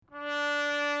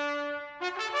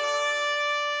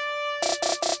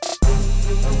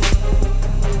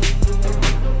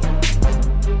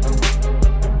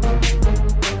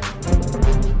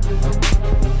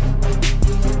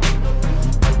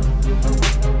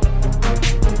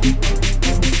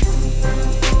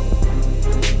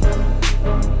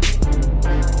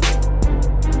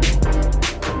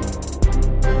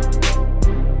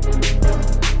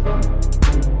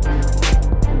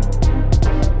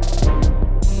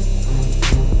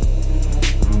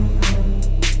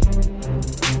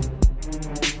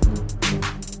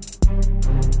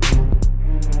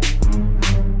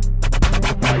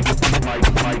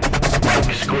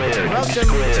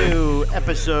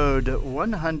episode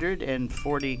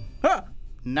 149.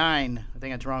 I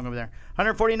think that's wrong over there.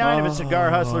 149 of a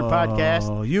Cigar Hustler podcast.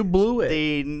 Oh, you blew it.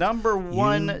 The number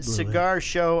one cigar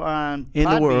show on in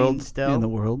Podbean the world. still. In the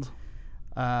world.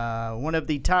 One of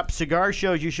the top cigar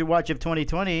shows you should watch of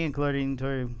 2020, including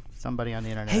to somebody on the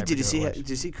internet. Hey, did you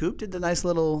see Coop did the nice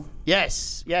little...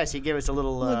 Yes, he gave us a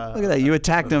little... Look at that. You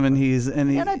attacked him, and he...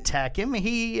 Can't attack him.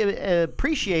 He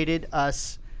appreciated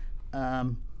us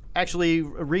actually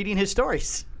reading his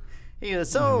stories. He goes,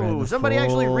 so somebody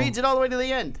actually reads it all the way to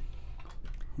the end.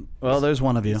 Well, there's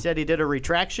one of you. He said he did a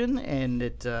retraction, and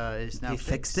it is now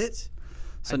fixed it?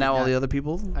 So now all the other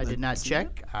people... I did not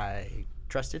check. I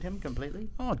trusted him completely.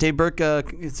 Oh, Dave Burke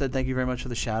said thank you very much for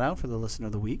the shout-out for the Listener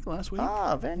of the Week last week.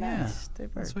 Oh, very nice.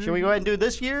 Dave Burke. Should we go ahead and do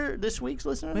this week's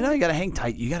Listener of the Week? No, you got to hang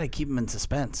tight. You got to keep them in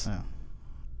suspense. Oh,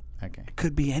 okay. It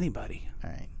could be anybody. All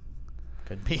right.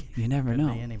 Could be. You never know.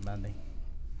 Could be anybody.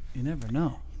 You never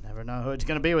know. You never know who it's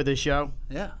going to be with this show.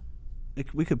 Yeah.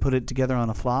 We could put it together on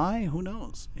a fly. Who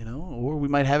knows? Or we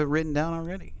might have it written down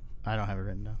already. I don't have it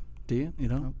written down. Do you? You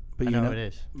don't? Nope. But I know who it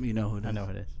is. You know who it is. I know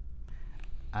who it is.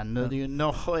 Do you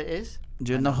know who it is?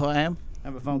 Do you know who I am? I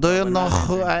have a phone Do call, you but know I'm not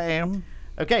who answering. I am?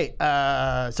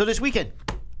 Okay, so this weekend,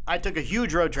 I took a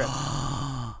huge road trip.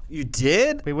 You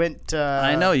did? We went...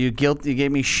 I know. You gave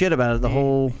me shit about it the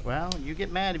whole... Well, you get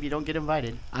mad if you don't get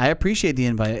invited. I appreciate the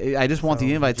invite. I just want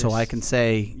the invite so I can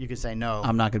say... You can say no.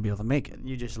 I'm not going to be able to make it.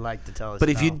 You just like to tell us But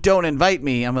if you don't invite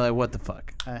me, I'm like, what the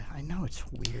fuck? I know, it's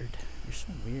weird. You're so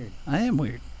weird. I am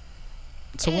weird.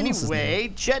 So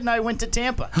anyway, Chet and I went to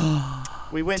Tampa.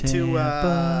 We went to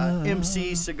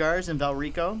MC Cigars in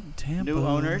Valrico. Tampa. New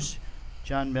owners,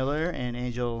 John Miller and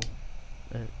Angel...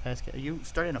 Are you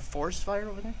starting a forest fire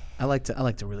over there? I like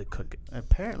to really cook it.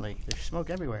 Apparently, there's smoke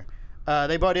everywhere.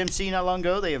 They bought MC not long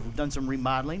ago. They have done some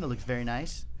remodeling. It looks very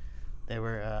nice. They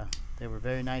were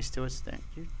very nice to us.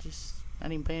 You're just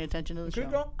not even paying attention to the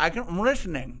show. I'm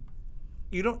listening.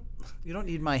 You don't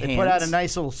need my hands. They put out a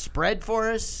nice little spread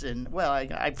for us, and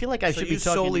I feel like I should be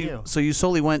talking to you. So you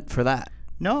solely went for that?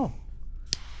 No,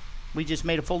 we just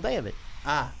made a full day of it.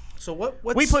 So what?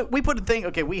 We put a thing.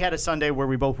 Okay, we had a Sunday where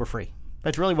we both were free.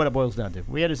 That's really what it boils down to.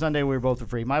 We had a Sunday where we were both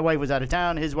free. My wife was out of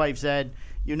town. His wife said,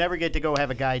 "You never get to go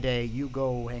have a guy day. You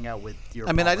go hang out with your."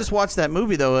 I mean, I just watched that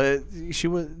movie though. She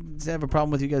would have a problem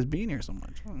with you guys being here so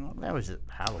much. That was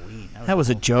Halloween. That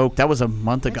was a joke. That was a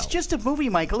month ago. It's just a movie,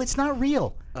 Michael. It's not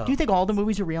real. Do you think all the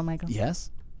movies are real, Michael? Yes.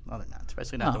 No, they're not.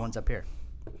 Especially not the ones up here.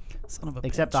 Son of a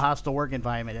Except bitch. the hostile work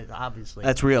environment is obviously.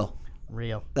 That's real.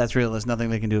 Real. That's real. There's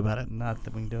nothing they can do about it.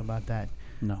 Nothing we can do about that.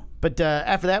 No. But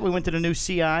after that, we went to the new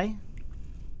CI.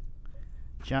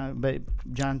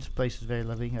 John's place is very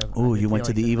lovely. Oh, you went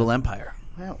to the Evil Empire.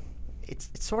 Well, it's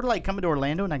sort of like coming to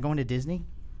Orlando and not going to Disney.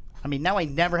 I mean, now I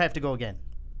never have to go again.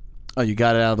 Oh, you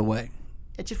got it out of the way.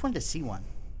 I just wanted to see one.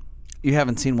 You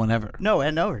haven't seen one ever. No.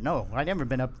 I've never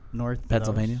been up north.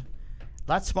 Pennsylvania?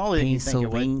 A lot smaller than you think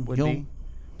it would be.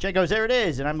 Chet goes, there it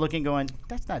is. And I'm looking going,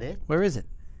 that's not it. Where is it?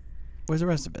 Where's the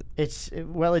rest of it? It's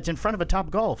in front of a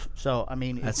Top Golf. So, I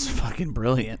mean. That's fucking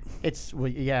brilliant.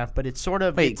 But it's sort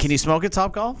of. Wait, can you smoke at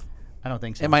Top Golf? I don't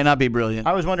think so. It might not be brilliant.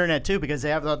 I was wondering that too because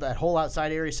they have that whole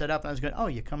outside area set up. And I was going, oh,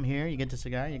 you come here, you get the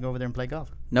cigar, you go over there and play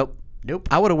golf. Nope. Nope.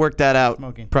 I would have worked that out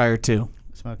Smoking. prior to.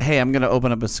 Smoking. Hey, I'm going to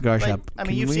open up a cigar Like, shop. I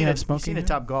mean, you've seen a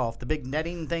Top Golf, the big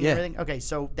netting thing and everything. Okay,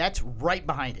 so that's right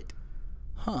behind it.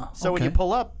 Huh. So when you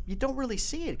pull up, you don't really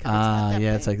see it. 'Cause it's not that big.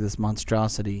 It's like this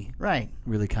monstrosity. Right.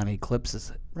 Really kind of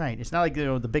eclipses it. Right. It's not like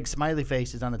the big smiley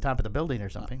face is on the top of the building or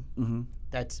something. Mm-hmm.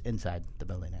 That's inside the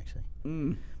building, actually.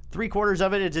 3/4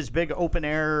 of it is this big open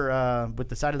air with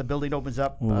the side of the building opens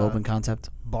up. Open concept.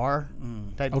 Bar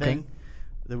type thing.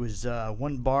 There was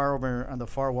one bar over on the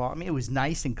far wall. I mean, it was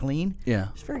nice and clean. Yeah.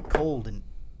 It's very cold and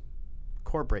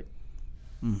corporate.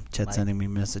 Chet's sending me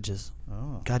messages.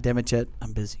 Oh. God damn it, Chet.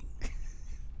 I'm busy.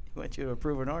 He wants you to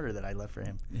approve an order that I left for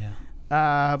him.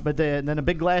 Yeah. But then a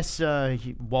big glass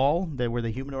wall where the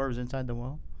humidor was inside the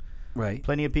wall. Right.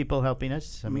 Plenty of people helping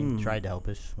us. I mean, tried to help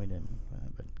us. We didn't.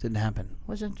 But Didn't happen.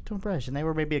 wasn't too impressed. And they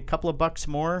were maybe a couple of bucks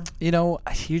more.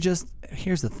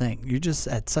 Here's the thing. You're just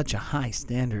at such a high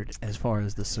standard as far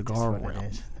as the cigar That's what realm.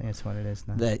 it is. I think that's what it is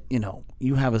now. That,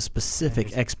 you have a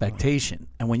specific expectation.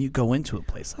 And when you go into a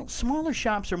place like Smaller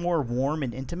shops are more warm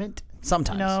and intimate.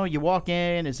 sometimes. You walk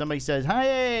in and somebody says,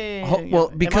 "Hi."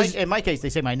 Because in my case, they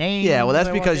say my name. yeah, well, that's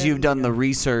when I walk because in. you've done the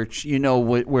research. You know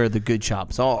where the good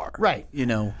shops are. Right.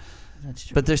 That's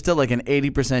true. But there's still like an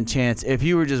 80% chance if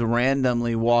you were just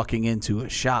randomly walking into a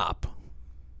shop,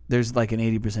 there's like an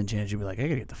 80% chance you'd be like, I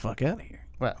gotta get the fuck out of here.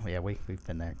 Well, yeah, we've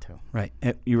been there too. Right.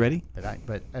 You ready?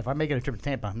 But if I'm making a trip to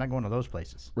Tampa, I'm not going to those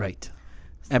places. Right.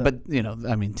 But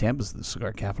I mean, Tampa's the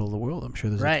cigar capital of the world. I'm sure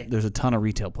there's a ton of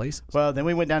retail places. Well, then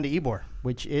we went down to Ybor,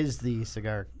 which is the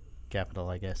cigar capital,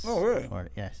 I guess. Oh, really?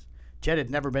 Yes. Jed had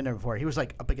never been there before. He was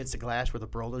like up against the glass where the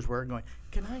rollers were, going,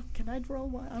 "Can I roll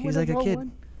one?" He's like a kid.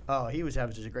 One? Oh, he was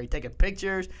having such a great taking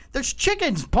pictures. There's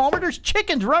chickens, Palmer. There's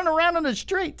chickens running around on the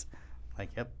streets. Like,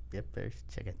 yep. There's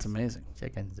chickens. It's amazing.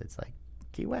 Chickens. It's like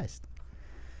Key West.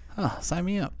 Huh, sign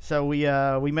me up. So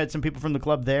we met some people from the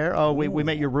club there. Oh, we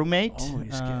met your roommate. Oh,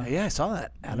 yeah, I saw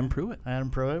that. Adam Pruitt.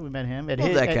 We met him. Love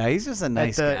that guy. He's just a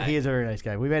nice guy. He is a very nice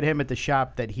guy. We met him at the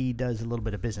shop that he does a little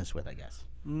bit of business with, I guess.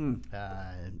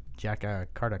 Jack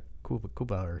Carta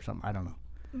Cuba or something. I don't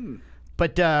know.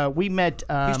 But we met.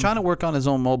 He's trying to work on his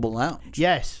own mobile lounge.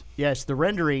 Yes. The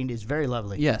rendering is very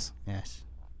lovely. Yes.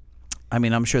 I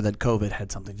mean, I'm sure that COVID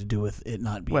had something to do with it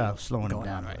not being slowing going it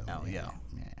down on right now. Yeah.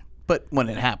 But when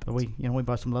it happened, we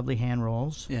bought some lovely hand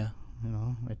rolls. Yeah.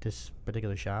 At this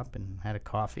particular shop, and had a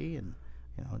coffee, and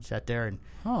sat there and.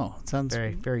 Oh, it sounds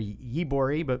very very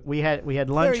Ybor-y, but we had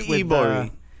lunch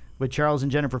with Charles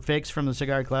and Jennifer Fix from the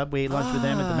Cigar Club. We ate lunch with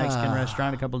them at the Mexican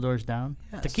restaurant a couple doors down.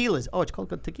 Yes. Tequilas. Oh, it's called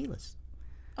Tequilas.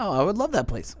 Oh, I would love that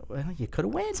place. Well, you could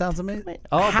have went. Sounds amazing.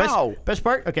 Oh, how? Best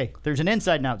part? Okay, there's an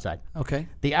inside and outside. Okay.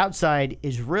 The outside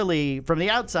is really, from the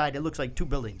outside, it looks like two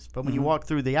buildings. But when you walk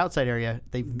through the outside area,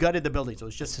 they've gutted the building. So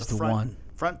it's just the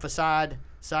front facade,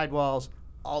 side walls,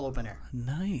 all open air.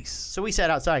 Nice. So we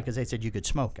sat outside because they said you could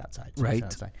smoke outside. So right.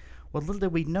 Outside. Well, little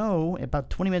did we know, about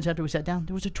 20 minutes after we sat down,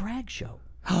 there was a drag show.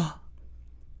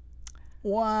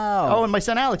 Wow. Oh, and my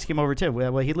son Alex came over too.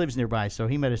 Well, he lives nearby, so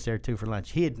he met us there too for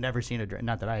lunch. He had never seen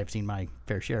not that I have seen my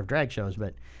fair share of drag shows,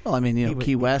 but well, I mean,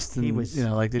 Key West, and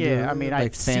like they do, I mean, like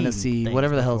I've fantasy, seen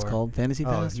whatever the hell before. it's called, fantasy.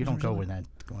 Oh, you don't go when that's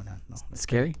going on. No, it's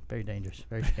scary. Very dangerous.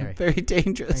 Very scary. Very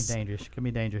dangerous. Very dangerous. Can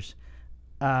be dangerous.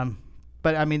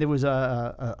 But I mean, there was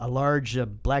a large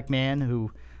black man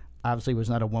who obviously was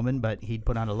not a woman, but he'd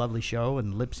put on a lovely show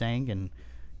and lip sync and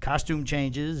costume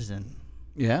changes and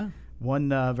one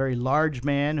very large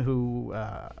man who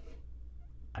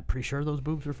I'm pretty sure those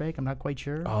boobs were fake. I'm not quite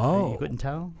sure. Oh, you couldn't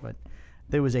tell, but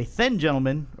there was a thin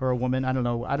gentleman or a woman. I don't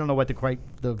know. I don't know what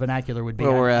the vernacular would be.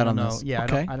 Where we're at on know. this. Yeah,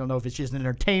 okay. I don't know if it's just an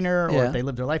entertainer or if they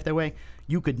lived their life that way.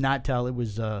 You could not tell it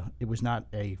was not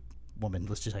a woman.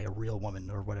 Let's just say a real woman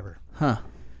or whatever. Huh.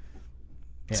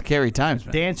 Yeah. Scary times,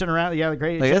 man. Dancing around,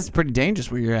 great. Like, that's pretty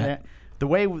dangerous where you're at. Yeah. The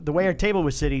way our table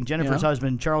was sitting, Jennifer's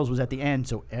husband Charles was at the end,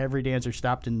 so every dancer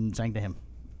stopped and sang to him.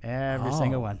 Every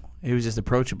single one. He was just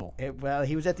approachable. Well,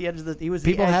 he was at the edge of the. He was.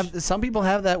 Some people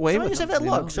have that way. Some with just them, have that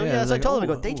look. So as I told him,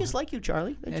 I go, they ooh. just like you,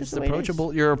 Charlie. That's it's just the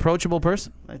approachable. You're an approachable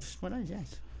person. That's what I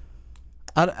yes.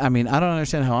 I mean, I don't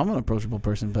understand how I'm an approachable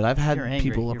person, but I've had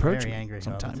people approach me angry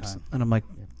sometimes, and I'm like,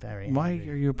 why angry.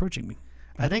 are you approaching me?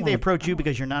 I think they approach you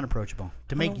because you're not approachable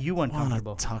to make you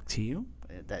uncomfortable. Talk to you.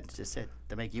 That's just it.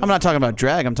 To make you. I'm not talking about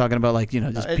drag. I'm talking about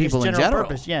just people in general.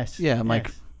 Purpose, yes. Yeah, I'm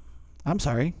like, I'm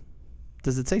sorry.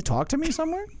 Does it say talk to me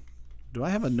somewhere? Do I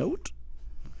have a note?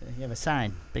 You have a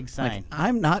sign, big sign.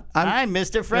 Like, I'm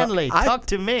Mr. Friendly. Talk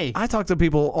to me. I talk to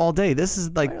people all day. This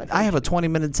is like I have a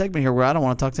 20-minute segment here where I don't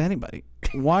want to talk to anybody.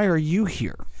 Why are you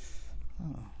here?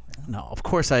 No, of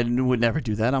course I would never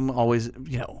do that. I'm always,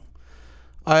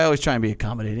 I always try and be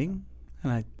accommodating,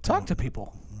 and I talk to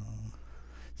people.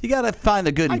 You got to find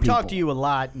the good in people. I talk to you a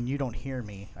lot, and you don't hear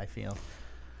me, I feel.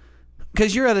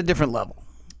 Because you're at a different level.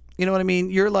 You know what I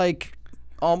mean? You're like,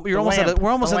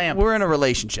 we're in a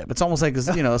relationship. It's almost like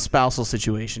a spousal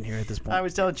situation here at this point. I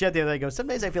was telling Chet the other day, some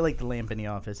days I feel like the lamp in the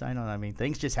office. I know,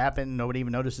 things just happen. Nobody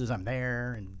even notices I'm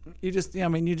there. And you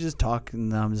just talk,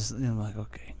 and I'm just like,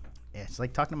 okay. Yeah, it's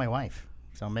like talking to my wife.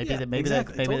 So maybe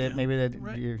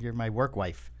you're my work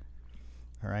wife,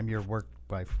 or I'm your work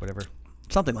wife, whatever.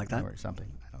 Something like that. Or something.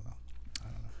 I don't know.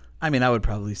 I mean, I would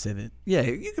probably say that. Yeah,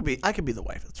 I could be the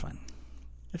wife. That's fine.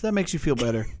 If that makes you feel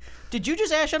better. Did you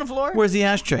just ash on the floor? Where's the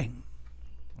ashtray?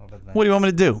 What do you want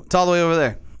me to do? It's all the way over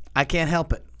there. I can't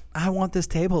help it. I want this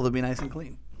table to be nice and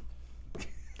clean. I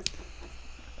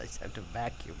just have to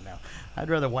vacuum now. I'd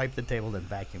rather wipe the table than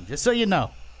vacuum, just so you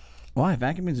know. Why?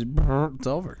 Vacuuming is it's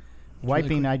over. Wiping,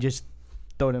 really cool. I just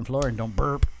throw it on the floor and don't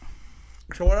burp.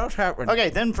 So what else happened? Okay,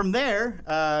 then from there,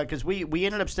 because we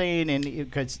ended up staying in,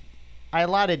 because I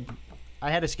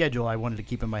had a schedule I wanted to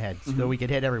keep in my head so we could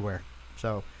hit everywhere.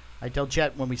 So I tell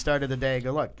Chet when we started the day, I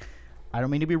go, look, I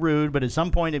don't mean to be rude, but at some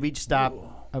point of each stop.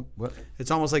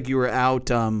 It's almost like you were out.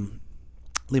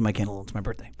 Leave my candle alone. It's my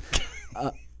birthday.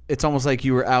 It's almost like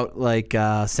you were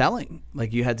out selling.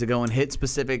 Like you had to go and hit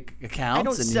specific accounts. I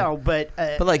don't sell, but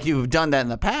like you've done that in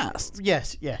the past.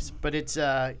 Yes. But it's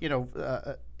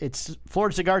it's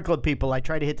Florida Cigar Club people. I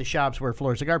try to hit the shops where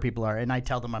Florida Cigar people are, and I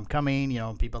tell them I'm coming. You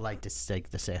know, people like to say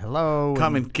hello.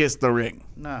 Come and kiss the ring.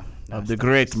 No, Of the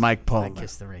great Mike Palmer. I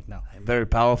kiss the ring. No, A very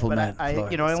powerful but man. I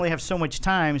only have so much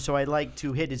time, so I like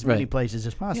to hit as many places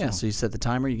as possible. Yeah, so you set the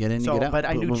timer, you get in, you get out. But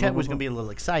I knew Chet was going to be a little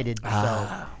excited, so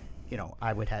I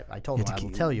told him I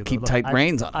will tell you. Keep tight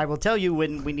reins on. I will tell you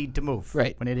when we need to move.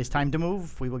 Right. When it is time to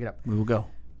move, we will get up. We will go.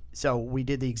 So we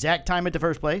did the exact time at the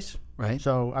first place. Right.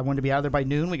 So I wanted to be out there by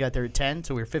noon. We got there at 10,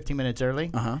 so we were 15 minutes early.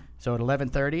 Uh-huh. So at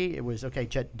 11:30, it was, okay,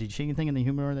 Chet, did you see anything in the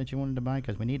humidor that you wanted to buy?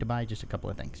 Because we need to buy just a couple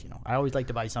of things. I always like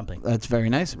to buy something. That's very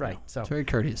nice. Right. So it's very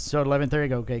courteous. So at 11:30, I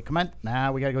go, okay, come on.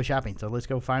 Now we got to go shopping. So let's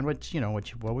go find what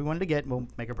we wanted to get. We'll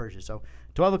make a purchase. So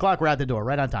 12 o'clock, we're out the door,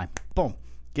 right on time. Boom.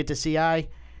 Get to CI.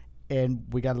 And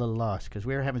we got a little lost because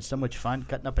we were having so much fun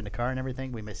cutting up in the car and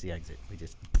everything. We missed the exit. We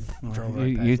just drove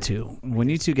right past You it. two. When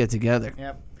you two get together.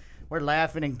 Yep. We're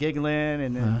laughing and giggling,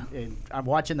 and I'm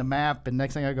watching the map, and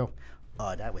next thing I go,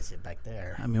 oh, that was it back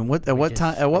there. I mean, at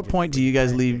what point do you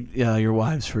guys leave your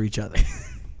wives for each other?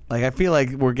 Like, I feel like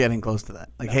we're getting close to that.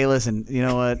 Like, hey, listen, you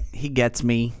know what? He gets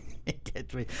me.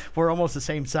 We're almost the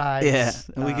same size. Yeah,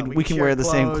 and we can wear the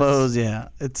same clothes. Yeah,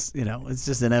 it's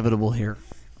just inevitable here.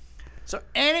 So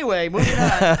anyway, moving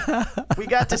on. We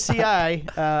got to CI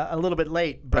a little bit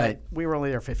late, but we were only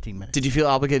there 15 minutes. Did you feel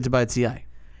obligated to buy at CI?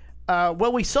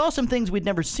 Well, we saw some things we'd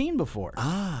never seen before.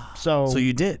 So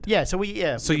you did. Yeah. So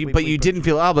you didn't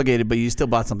feel obligated, but you still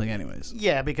bought something anyways.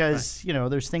 Yeah, because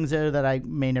there's things there that I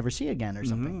may never see again or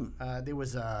something. There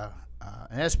was an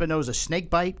Espinosa snake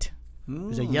bite. It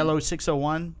was a yellow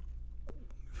 601.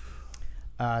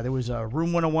 There was a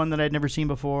Room 101 that I'd never seen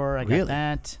before. I got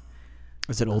that.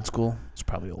 Is it old school? It's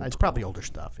probably old. It's probably older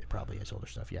stuff. It probably is older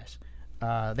stuff. Yes.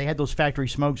 They had those factory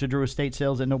smokes at Drew Estate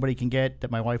sales that nobody can get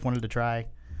that my wife wanted to try.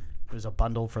 It was a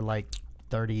bundle for like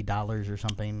 $30 or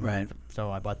something. Right. So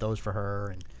I bought those for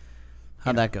her. And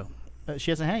how'd that go?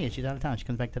 She hasn't had it yet. She's out of town. She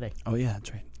comes back today. Oh yeah,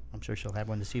 that's right. I'm sure she'll have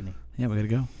one this evening. Yeah, we gotta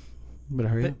go. Better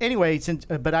hurry up. Anyway,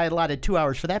 but I allotted 2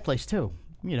 hours for that place too.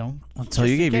 So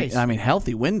you gave me,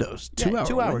 healthy windows. 2 hours.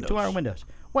 2 hours. 2 hour windows.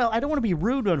 Well, I don't want to be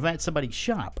rude when I'm at somebody's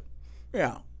shop.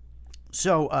 Yeah.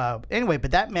 So anyway,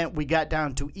 but that meant we got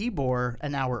down to Ybor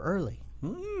an hour early.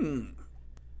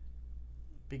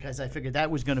 Because I figured that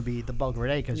was going to be the bulk of our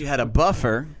day. Cause you had a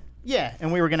buffer. Yeah,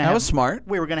 and we were going to That was smart.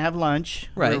 We were going to have lunch.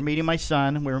 Right. We were meeting my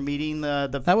son. We were meeting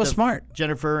That was smart.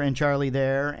 Jennifer and Charlie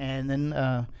there, and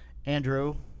then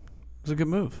Andrew. It was a good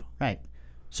move. Right.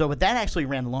 So, but that actually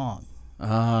ran long.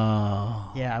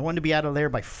 Oh. Yeah, I wanted to be out of there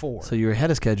by 4. So you were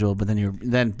ahead of schedule, but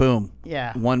then boom.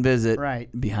 Yeah. One visit. Right.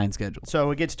 Behind schedule.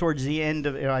 So it gets towards the end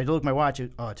of. I look at my watch.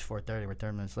 It's 4:30. We're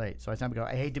 30 minutes late. So I time to go.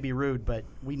 I hate to be rude, but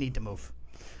we need to move.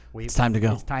 It's time to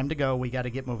go. It's time to go. We got to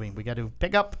get moving. We got to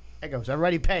pick up. It goes.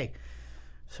 Everybody pay.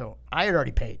 So I had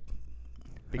already paid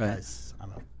because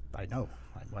I know.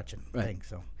 I'm watching things.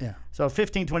 So yeah. So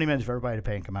 15, 20 minutes for everybody to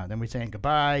pay and come out. Then we're saying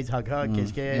goodbyes, hug,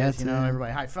 kiss, kiss.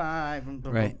 Everybody high five,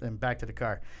 and back to the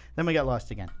car. Then we got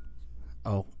lost again.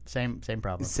 Oh. Same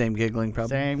problem. Same giggling problem.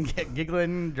 Same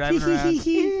giggling, driving around.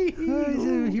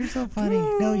 You're so funny.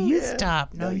 No, you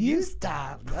stop. No, you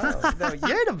stop. No,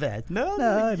 you're the best.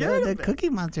 No, the Cookie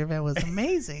Monster event was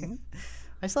amazing.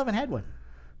 I still haven't had one.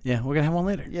 Yeah, we're going to have one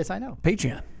later. Yes, I know.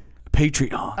 Patreon.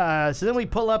 So then we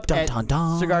pull up at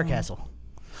Cigar Castle.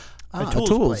 Tools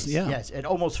place. Yeah. Yes, at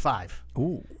almost 5.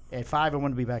 Ooh. At 5, I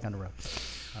want to be back on the road.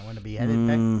 I want to be headed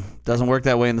back. Doesn't work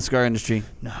that way in the cigar industry.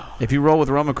 No. If you roll with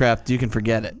Romacraft, you can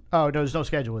forget it. Oh, no, there's no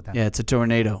schedule with them. Yeah, it's a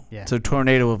tornado. Yeah. It's a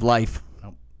tornado of life.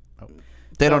 Nope.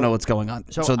 They don't know what's going on.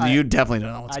 So you definitely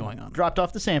don't know what's I going on. Dropped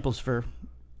off the samples for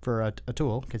a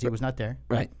tool because he was not there.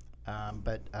 Right.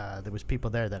 But there was people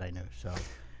there that I knew. So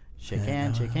shake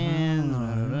hands.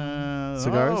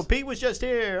 Cigars? Oh, Pete was just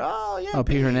here. Oh, yeah. Oh,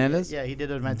 Pete Hernandez? Yeah, he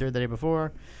did an event there the day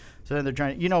before. So then they're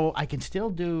trying I can still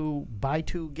do buy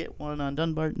 2, get 1 on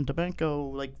Dunbarton Tobacco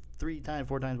like 3 times,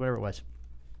 4 times, whatever it was.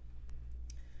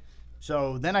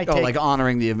 So then I take... like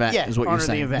honoring the event is what you're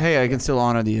saying. The event. Hey, I can still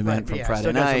honor the event from Friday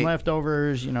still night. got some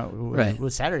leftovers, Right. It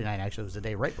was Saturday night, actually. It was the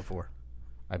day right before,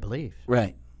 I believe.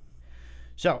 Right.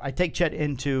 So I take Chet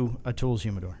into a Tools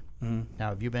humidor. Mm-hmm. Now,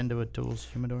 have you been to a Tools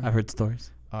humidor? I've heard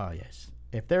stories. Oh, yes.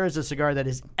 If there is a cigar that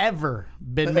has ever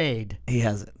been made... He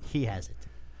has it. He has it.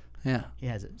 Yeah. He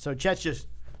has it. So Chet's just...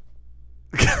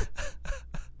 He's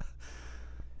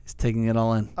taking it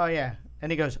all in. Oh, yeah.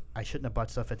 And he goes, I shouldn't have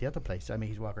bought stuff at the other place. I mean,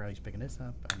 he's walking around, he's picking this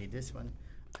up. I need this one.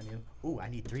 I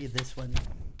need 3 of this one.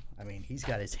 I mean, he's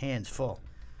got his hands full.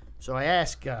 So I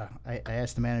asked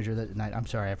the manager that night. I'm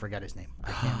sorry, I forgot his name.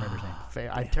 I can't remember his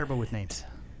name. I'm terrible with names.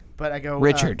 But I go...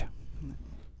 Richard.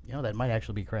 that might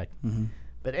actually be correct. Mm-hmm.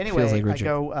 But anyway, like I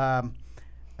go...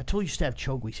 I told you used to have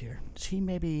Chogwis here. Does he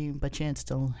maybe by chance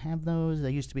still have those? They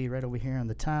used to be right over here on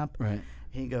the top. Right.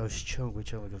 He goes, Chogwi.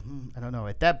 I goes, I don't know.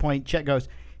 At that point, Chet goes,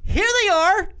 here they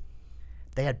are.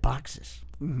 They had boxes.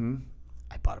 Mm-hmm.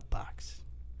 I bought a box.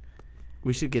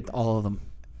 We should get all of them.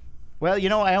 Well,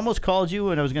 I almost called you,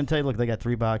 and I was going to tell you, look, they got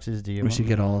 3 boxes. Do you? We should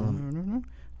get all of them.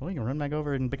 Well, you can run back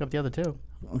over and pick up the other 2.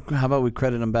 How about we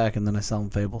credit them back and then I sell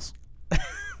them Fables?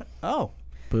 Oh.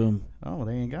 Boom. Oh, well,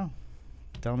 there you go.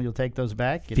 Tell them you'll take those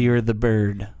back. Fear the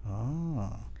bird.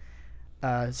 Oh.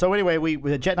 So anyway,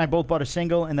 Jet and I both bought a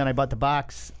single, and then I bought the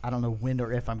box. I don't know when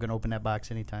or if I'm going to open that box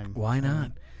anytime. Why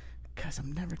not? Because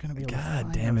I'm never going to be able to.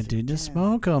 God damn it, dude! Just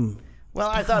smoke them. Well,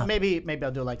 I thought maybe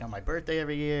I'll do it like on my birthday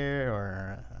every year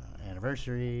or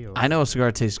anniversary. Or I know a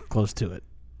cigar tastes close to it.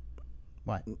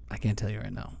 What? I can't tell you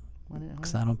right now What?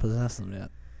 because I don't possess them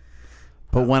yet.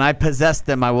 But when I possess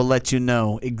them, I will let you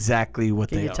know exactly what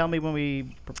Can they you are. tell me when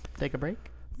we take a break?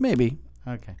 Maybe.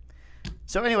 Okay.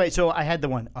 So anyway, I had the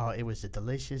one. Oh, it was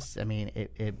delicious. I mean,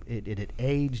 it had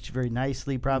aged very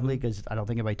nicely, probably because I don't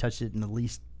think anybody touched it in at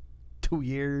least 2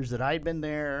 years that I'd been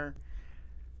there.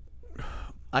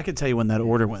 I could tell you when that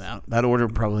order went out. That order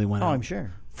probably went out. Oh, I'm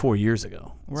sure. 4 years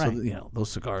ago. Right. So,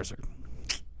 those cigars are.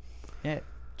 Yeah,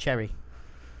 cherry.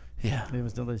 Yeah. It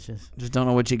was delicious. Just don't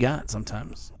know what you got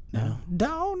sometimes. No.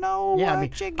 Don't know Yeah,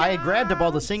 what you got. I had grabbed up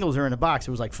all the singles are in a box.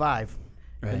 It was like 5.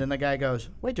 Right. And then the guy goes,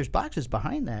 wait, there's boxes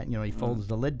behind that. He folds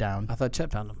the lid down. I thought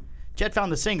Chet found them. Chet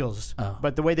found the singles, Oh.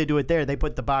 but the way they do it there, they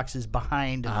put the boxes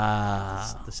behind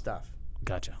the stuff.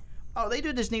 Gotcha. Oh, they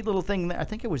do this neat little thing. I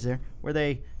think it was there where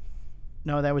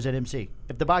no, that was at MC.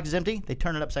 If the box is empty, they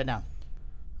turn it upside down.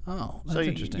 Oh, that's So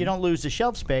interesting. you don't lose the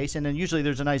shelf space, and then usually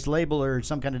there's a nice label or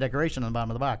some kind of decoration on the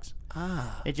bottom of the box.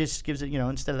 Ah. It just gives it,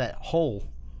 instead of that hole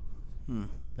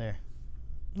there.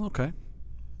 Okay.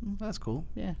 That's cool.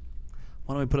 Yeah.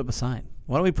 Why don't we put up a sign?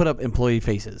 Why don't we put up employee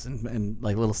faces and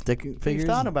like little stick figures? We've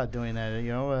thought about doing that,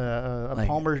 a Like-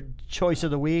 Palmer choice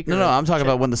of the week. No, or no, a I'm talking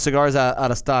about when the cigar's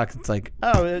out of stock. It's like,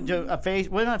 a face.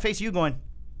 What on face are you going?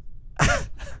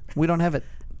 we don't have it.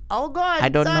 Oh, God. I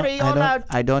don't sorry, know. hold out.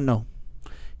 I don't know.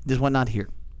 This one not here.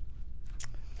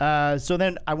 So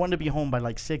then I wanted to be home by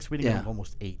like 6. We didn't get home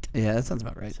almost 8. Yeah, that sounds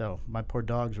about right. So my poor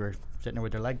dogs were sitting there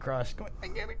with their leg crossed going, I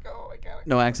gotta go, I gotta go.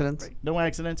 No accidents? No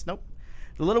accidents, nope.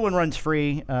 The little one runs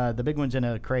free. The big one's in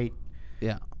a crate.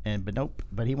 Yeah. But nope.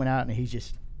 But he went out and he's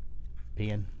just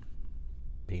peeing.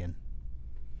 I'm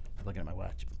looking at my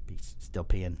watch. He's still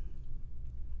peeing.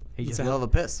 It's a hell of a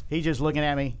piss. He's just looking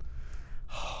at me.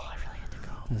 Oh, I really had to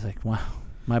go. It's like, wow,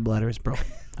 my bladder is broken.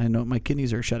 I know my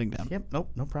kidneys are shutting down. Yep, nope,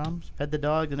 no problems. Fed the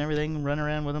dogs and everything, run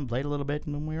around with them, played a little bit,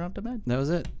 and then we were up to bed. That was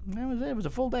it. And that was it. It was a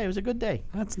full day. It was a good day.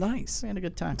 That's nice. We had a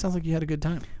good time. It sounds like you had a good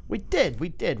time. We did.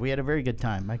 We had a very good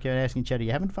time. I kept asking Chet, are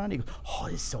you having fun? He goes, oh,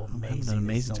 it's so amazing. It's an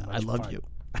amazing so time. much I love fun." you.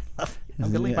 I'm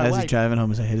going to leave my As wife. he's driving home,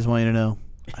 he's like, I just want you to know,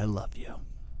 I love you.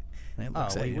 And he Oh,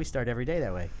 looks at you. we start every day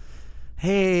that way.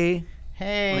 Hey.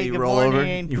 Hey, you good roll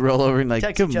morning. over. You roll over and like,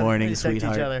 Text good each other. morning, We text each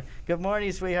sweetheart. other. Good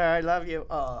morning, sweetheart. I love you.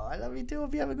 Oh, I love you too.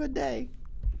 Hope you have a good day.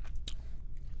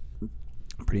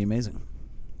 Pretty amazing.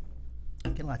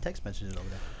 I'm getting a lot of text messages over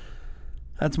there.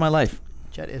 That's my life.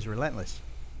 Chet is relentless.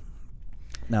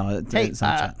 No, Hey, it's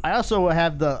not chat. I also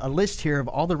have a list here of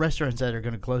all the restaurants that are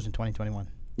going to close in 2021.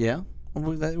 Yeah? Well,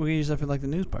 we can use that for like the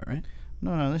news part, right?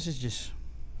 No, this is just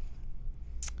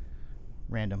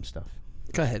random stuff.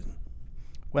 Go ahead.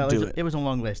 Well, Do it was a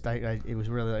long list. It was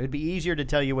really. It'd be easier to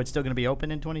tell you what's still going to be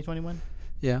open in 2021.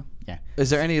 Yeah. Yeah. Is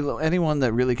there anyone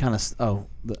that really kind of?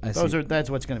 I see. That's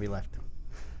what's going to be left.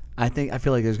 I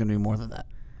feel like there's going to be more than that.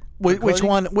 Which closing?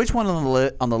 one? Which one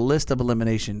on the list of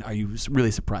elimination are you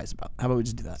really surprised about? How about we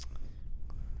just do that?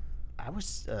 I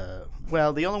was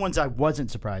well. The only ones I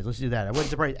wasn't surprised. Let's do that. I wasn't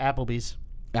surprised. Applebee's.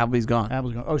 Applebee's gone.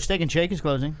 Applebee's gone. Oh, Steak and Shake is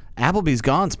closing. Applebee's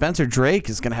gone. Spencer Drake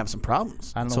is going to have some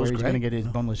problems. I don't know So where is he's Greg. going to get his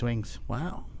boneless wings.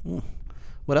 Wow.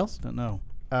 What else? Don't know.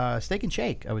 Steak and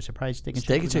Shake. I was surprised. Steak and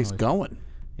Steak Shake. and Shake's going.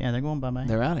 Yeah, they're going bye-bye.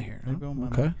 They're out of here. They're going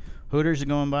Okay. bye-bye. Hooters are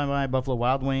going bye-bye. Buffalo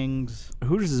Wild Wings.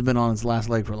 Hooters has been on its last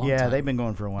leg for a long time. Yeah, they've been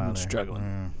going for a while. I'm there.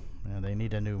 struggling. Yeah, they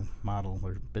need a new model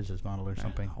or business model or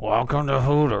something. Welcome to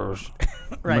Hooters.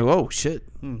 Right. I'm like, whoa, shit.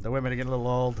 The women are getting a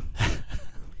little old.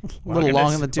 A little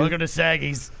long in the tooth. Welcome to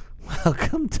Saggy's.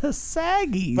 Welcome to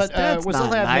Saggy's. But That's we not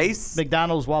still have nice.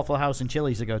 McDonald's, Waffle House, and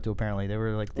Chili's to go to. Apparently, they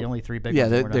were like the only 3 big Yeah,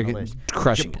 ones. they're that weren't on the getting list.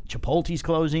 crushing it. Chipotle's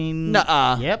closing.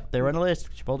 Nuh-uh. Yep, they're on the list.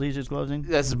 Chipotle's is closing.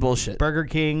 This is bullshit. Burger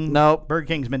King. Nope. Burger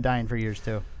King's been dying for years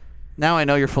too. Now I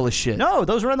know you're full of shit. No,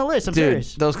 those are on the list. I'm Dude,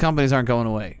 serious. those companies aren't going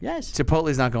away. Yes.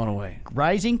 Chipotle's not going away.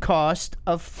 Rising cost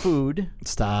of food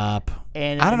Stop.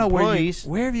 and I don't know employees.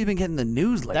 where have you been getting the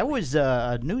news lately? That was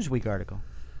a Newsweek article.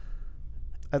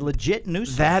 A legit news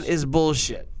source. That is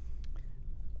bullshit.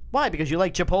 Why? Because you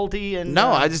like Chipotle and...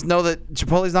 No, I just know that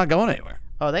Chipotle's not going anywhere.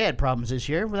 Oh, they had problems this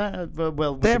year. Well,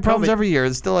 They have problems every year.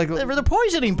 It's still like... They're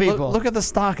poisoning people. Look at the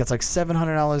stock. It's like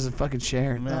 $700 a fucking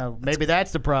share. Well, maybe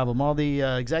that's the problem. All the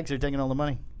execs are taking all the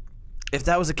money. If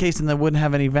that was the case, then they wouldn't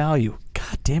have any value.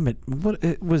 God damn it. What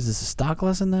was this, a stock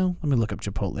lesson now? Let me look up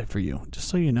Chipotle for you, just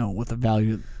so you know what the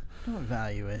value... What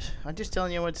value is? I'm just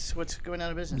telling you what's going out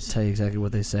of business. I'll tell you exactly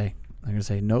what they say. They're going to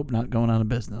say, nope, not going out of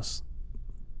business.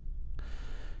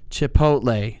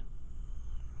 Chipotle.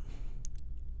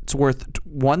 It's worth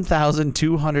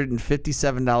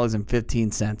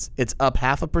 $1,257.15. It's up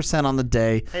 0.5% on the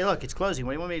day. Hey, look, it's closing.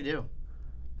 What do you want me to do?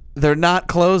 They're not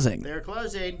closing. They're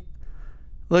closing.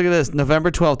 Look at this.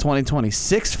 November 12, 2020.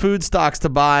 6 food stocks to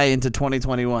buy into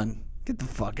 2021. Get the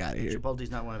fuck out of here. Chipotle's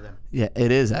not one of them. Yeah,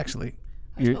 it is actually.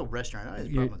 I spell restaurant. I have a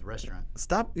problem with restaurant.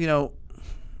 Stop, this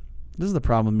is the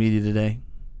problem with media today.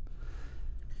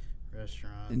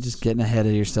 Restaurants. And just getting ahead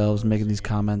of yourselves, making these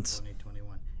comments.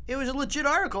 2021. It was a legit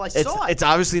article. I saw it. It's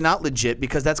obviously not legit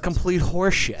because that's complete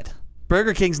horseshit.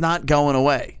 Burger King's not going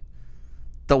away.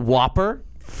 The Whopper?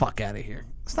 Fuck out of here.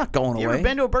 It's not going away. You ever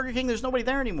been to a Burger King? There's nobody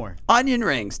there anymore. Onion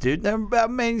rings, dude. They're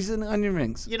amazing onion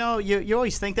rings. You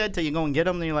always think that till you go and get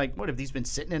them, and you're like, what, have these been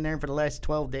sitting in there for the last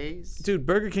 12 days? Dude,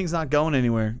 Burger King's not going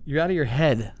anywhere. You're out of your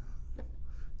head.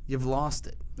 You've lost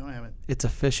it. No, I haven't. It's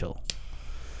official.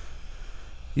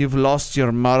 You've lost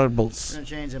your marbles. We're going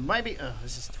to change it. Might be. Oh,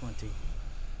 this is 20.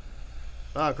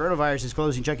 Oh, coronavirus is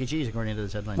closing Chuck E. Cheese, according to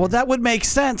this headline. Well, that would make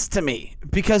sense to me.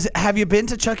 Because have you been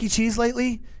to Chuck E. Cheese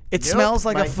lately? It smells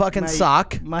like a fucking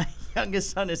sock. My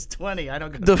youngest son is 20. I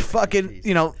don't go The to fucking,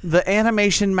 Cheese. the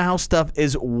animation mouse stuff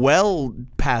is well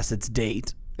past its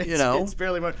date. It's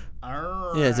barely more.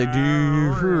 Yeah, it's like.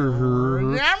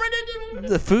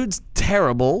 The food's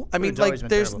terrible. I mean, like,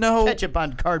 there's no ketchup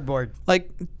on cardboard. Like,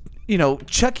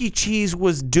 Chuck E. Cheese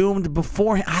was doomed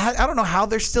before. I don't know how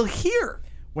they're still here.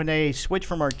 When they switched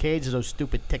from arcades to those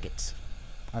stupid tickets,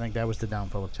 I think that was the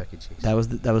downfall of Chuck E. Cheese. That was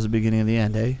the beginning of the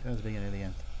end, eh? That was the beginning of the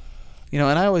end.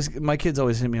 And my kids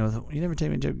always hit me with, you never take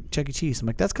me to Chuck E. Cheese. I'm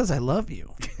like, that's because I love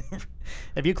you.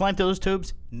 Have you climbed through those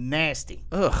tubes? Nasty.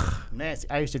 Ugh. Nasty.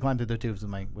 I used to climb through the tubes with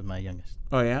my youngest.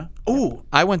 Oh, yeah? Ooh,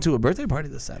 I went to a birthday party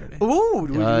this Saturday. Ooh,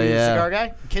 were you a yeah. cigar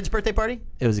guy? Kid's birthday party?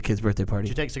 It was a kid's birthday party.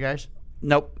 Did you take cigars?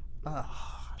 Nope. Oh,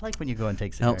 I like when you go and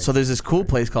take No, cigars. so there's this cool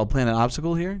place called Planet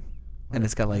Obstacle here. And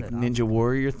it's got like Ninja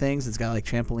Warrior things. It's got like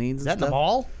trampolines. Is that in the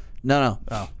mall? No.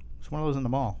 Oh, it's one of those in the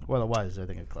mall. Well, it was. I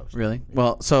think it closed. Really?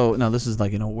 Well, so no, this is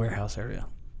like in a warehouse area.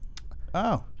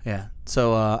 Oh, Yeah.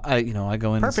 So I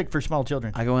go in. perfect for small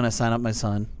children. I go in. I sign up my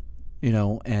son.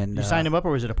 And You signed him up,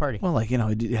 or was it a party? Well, like you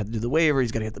had to do the waiver.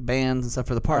 He's got to get the bands and stuff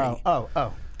for the party.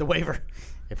 Oh, the waiver.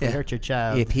 If we hurt your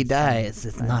child, If he dies,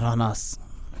 it's not on us.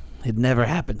 It never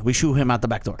happened. We shoo him out the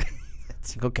back door.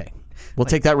 Okay. We'll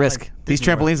take that risk. These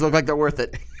trampolines look like they're worth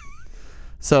it.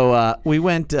 So we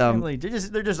went. they're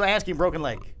just asking broken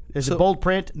leg. Is it bold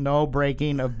print? No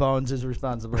breaking of bones is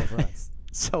responsible for us.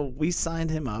 So I signed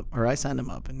him up,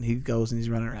 and he goes and he's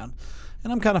running around,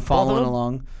 and I'm kind of following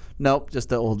along. Nope, just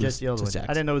the oldest. Just the old one.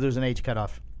 I didn't know there was an age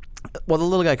cutoff. Well, the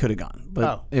little guy could have gone,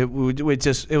 but it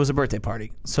was a birthday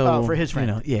party. So for his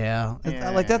friend. Yeah.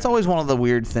 Like that's always one of the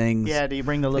weird things. Yeah, do you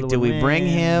bring the little do we one bring in?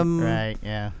 him? Right,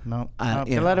 yeah. No. I-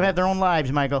 You let them have their own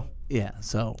lives, Michael. Yeah,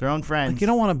 so Their own friends. like, you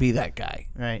don't want to be that guy.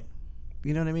 Right.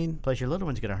 You know what I mean? Plus, your little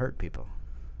one's going to hurt people.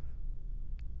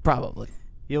 Probably.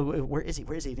 Where is he?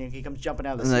 Where is he? He comes jumping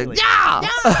out of the And ceiling. yeah!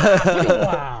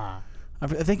 I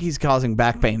think he's causing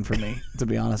back pain for me, to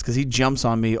be honest, because he jumps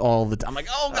on me all the time. I'm like,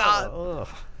 oh, God.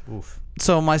 Oof.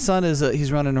 So my son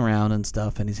he's running around and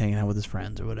stuff, and he's hanging out with his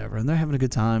friends or whatever, and they're having a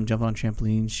good time, jumping on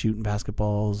trampolines, shooting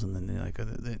basketballs, and then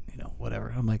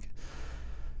whatever. I'm like,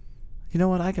 you know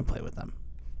what? I can play with them.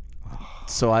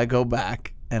 So I go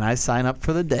back and I sign up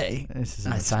for the day. I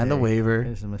sign the waiver.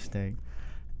 This is a mistake.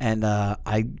 And I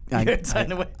sign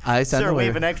the waiver. I signed the Sir, we waiver.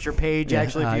 have an extra page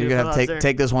actually. For you're you gonna to have fill to out,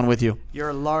 take this one with you. You're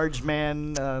a large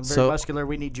man, very muscular.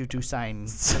 We need you to sign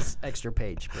this extra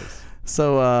page, please.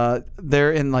 So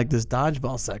they're in like this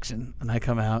dodgeball section, and I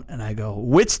come out and I go,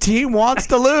 "Which team wants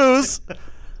to lose?"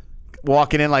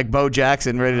 Walking in like Bo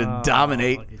Jackson, ready to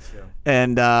dominate. Look at you.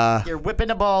 And You're whipping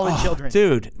the ball at children.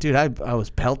 dude, I was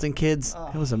pelting kids.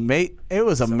 It was amazing.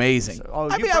 You got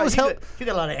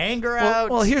a lot of anger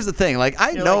out. Well, here's the thing. Like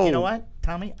I You're know. like, you know what,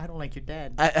 Tommy? I don't like your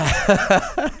dad.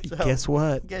 Guess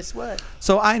what? Guess what?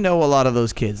 So I know a lot of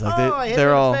those kids. Like I hit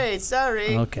they're him all. in the face.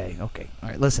 Sorry. Okay. All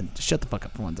right. Listen. Just shut the fuck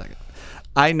up for 1 second.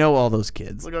 I know all those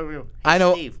kids. Look over you. Hey, I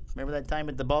know. Steve, remember that time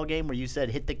at the ball game where you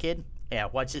said hit the kid? Yeah.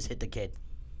 Watch this. Hit the kid.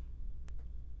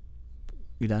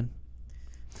 You done?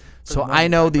 So I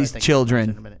know these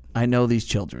children. I know these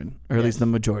children, or at least the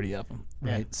majority of them,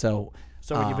 right? Yeah. So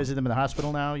when you visit them in the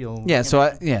hospital now, you'll... So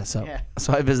I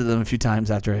visited them a few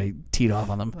times after I teed off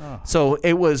on them. Oh. So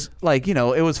it was like,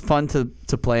 it was fun to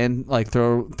play and like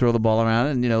throw the ball around,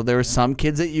 and there were some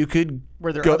kids that you could...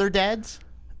 Were there other dads?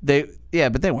 But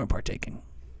they weren't partaking.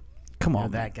 Come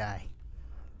on, that guy.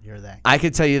 You're that guy. I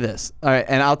could tell you this. All right,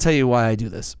 and I'll tell you why I do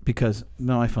this, because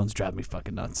my phone's driving me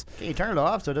fucking nuts. Can you turn it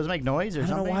off so it doesn't make noise or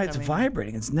something? I don't know why it's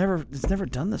vibrating. It's never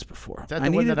done this before. Is that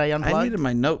the one that I unplugged? I needed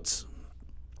my notes.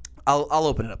 I'll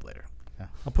open it up later. Yeah.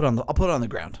 I'll put it on the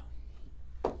ground.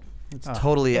 It's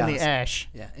totally in the ash.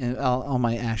 Yeah, on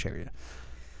my ash area.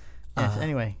 Yes,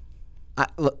 anyway.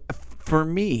 Look, for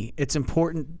me, it's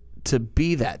important to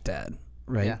be that dad,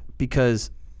 right? Yeah.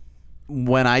 Because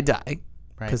when I die,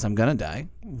 because I'm gonna die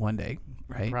one day,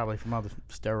 right? Probably from all the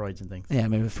steroids and things. Yeah,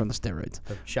 maybe from the steroids.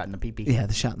 The shot in the pee-pee. Yeah,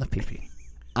 the shot in the pee-pee.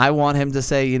 I want him to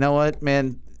say, you know what,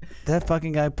 man, that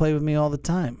fucking guy played with me all the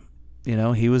time.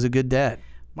 He was a good dad.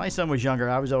 My son was younger.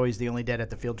 I was always the only dad at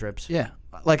the field trips. Yeah.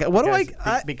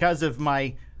 Because of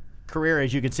my career,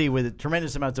 as you can see, with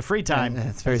tremendous amounts of free time. Yeah,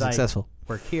 it's very successful.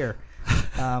 I work here.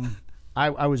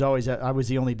 I was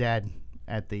the only dad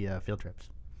at the field trips.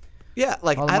 Yeah,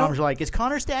 like all the moms were like, "Is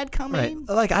Connor's dad coming?"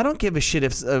 Right. Like, I don't give a shit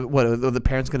if are the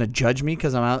parents gonna judge me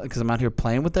because I'm out here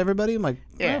playing with everybody. I'm like,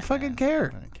 I don't fucking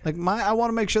care. Like I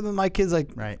want to make sure that my kid's like,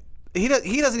 right. He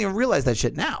doesn't even realize that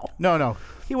shit now. No,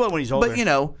 he will when he's older.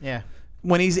 But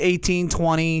when he's 18,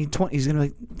 20, he's gonna be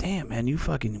like, damn man,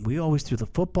 we always threw the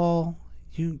football.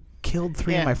 You killed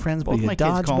 3 of my friends, but you dodgeball. Both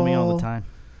my kids call me all the time.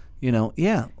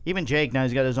 Yeah. Even Jake, now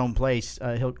he's got his own place.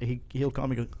 He'll call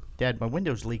me. Go, Dad, my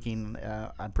window's leaking.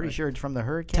 I'm pretty sure it's from the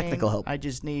hurricane. Technical help. I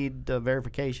just need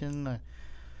verification.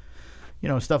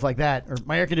 Stuff like that. Or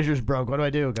my air conditioner's broke. What do I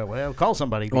do? I go, well, call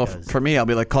somebody. Well, for me, I'll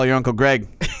be like, call your Uncle Greg.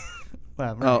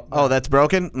 That's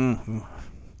broken? Mm-hmm.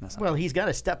 Well, he's got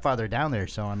a stepfather down there,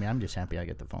 so I'm just happy I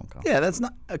get the phone call. Yeah, that's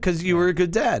not because you were a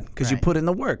good dad, because you put in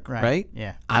the work, right?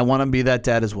 Yeah. I want to be that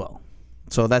dad as well.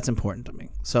 So that's important to me.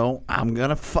 So I'm going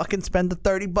to fucking spend the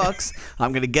 $30.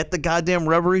 I'm going to get the goddamn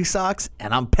rubbery socks,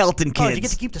 and I'm pelting kids. Did you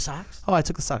get to keep the socks? Oh, I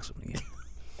took the socks with me.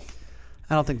 Yeah.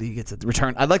 I don't think that you get to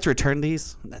return. I'd like to return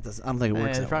these. I don't think it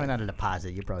works. It's probably not a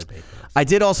deposit. You probably paid for it. I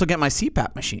did also get my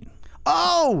CPAP machine.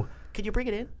 Oh! Can you bring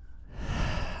it in?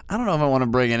 I don't know if I want to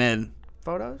bring it in.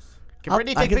 Photos? Can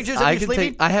Brittany take pictures of you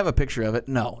sleeping? I have a picture of it.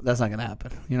 No, that's not going to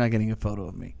happen. You're not getting a photo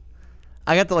of me.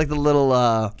 I got the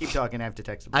little... Keep talking, I have to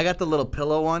text him. I got the little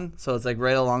pillow one, so it's like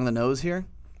right along the nose here.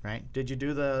 Right. Did you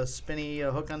do the spinny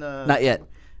hook on the... Not yet.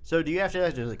 So do you have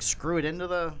to like screw it into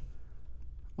the...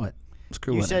 What?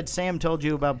 Screw You said Sam told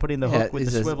you about putting the hook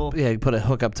with the swivel. Yeah, you put a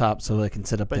hook up top so I can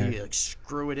sit up there. But you like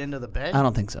screw it into the bed? I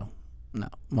don't think so. No.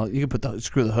 Well, you can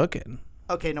screw the hook in.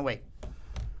 Okay, no, wait.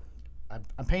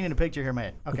 I'm painting a picture here in my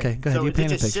head. Okay, go ahead. So you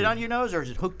paint does it a just sit on your nose, or is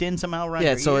it hooked in somehow around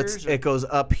your ears? Yeah, so it goes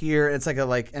up here. It's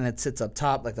like and it sits up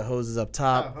top, like the hose is up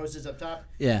top. Oh, hose is up top?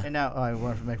 Yeah. And now, I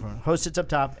want to make one. Hose sits up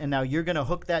top, and now you're going to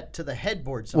hook that to the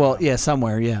headboard somehow. Well, yeah,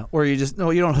 somewhere, yeah. Or you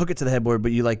don't hook it to the headboard,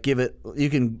 but you like you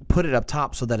can put it up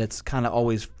top so that it's kind of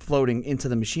always floating into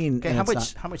the machine. Okay, how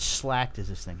much slack does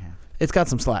this thing have? It's got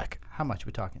some slack. How much are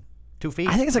we talking? 2 feet?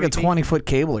 I think it's like a 20-foot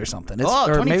cable or something.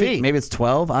 20 feet. Maybe it's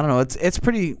 12. I don't know. It's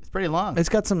pretty long. It's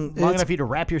got some long enough for you to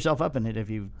wrap yourself up in it if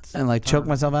you and like choke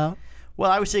myself out. Well,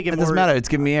 I was thinking it doesn't matter. It's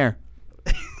giving me air.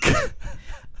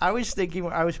 I was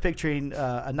picturing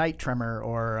a night tremor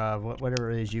or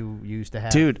whatever it is you used to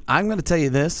have. Dude, I'm going to tell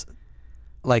you this.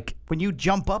 Like when you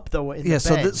jump up though in the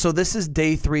bed. So this is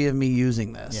day 3 of me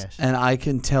using this. Yes. And I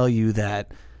can tell you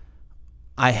that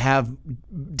I have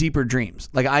deeper dreams.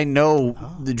 Like I know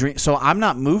the dream, so I'm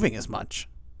not moving as much.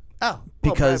 Oh,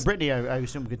 because Brittany, I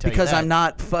assume could tell you because that. I'm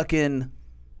not fucking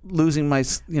losing my,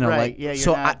 right, like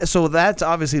so that's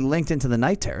obviously linked into the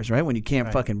night terrors, right? When you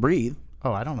can't fucking breathe.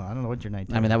 Oh, I don't know what your night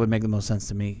terror. I mean, that would make the most sense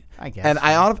to me. I guess. And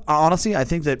honestly, I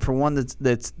think that for one,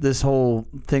 that's this whole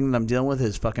thing that I'm dealing with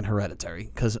is fucking hereditary.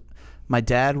 Because my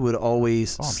dad would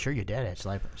always. Oh, I'm sure your dad had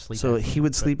sleep. So he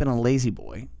would sleep in a lazy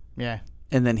boy. Yeah.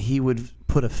 And then he would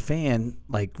put a fan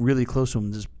like really close to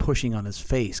him, just pushing on his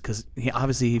face, because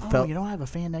he felt. I have a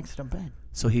fan next to the bed.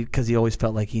 So because he always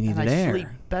felt like he needed air. I sleep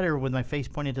better with my face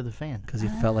pointed to the fan. Because he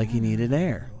felt like he needed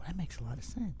air. That makes a lot of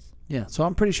sense. Yeah, so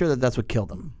I'm pretty sure that that's what killed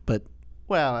him. But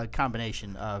well, a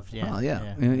combination of Well,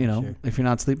 yeah. Sure. If you're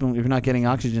not sleeping, if you're not getting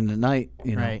oxygen at night,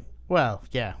 Right. Well,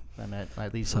 yeah,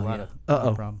 that leads to a lot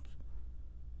of problems.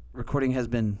 Recording has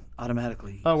been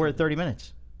automatically. Oh, we're at 30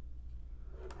 minutes.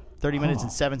 30 minutes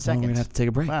and 7 seconds. We're going to have to take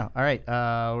a break. Wow. All right.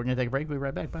 We're going to take a break. We'll be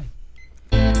right back. Bye.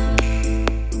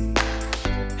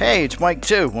 Hey, it's Mike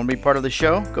too. Want to be part of the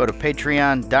show? Go to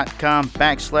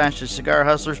patreon.com/The Cigar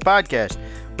Hustlers Podcast.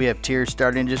 We have tiers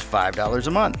starting at just $5 a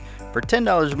month. For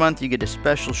 $10 a month, you get a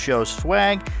special show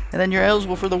swag, and then you're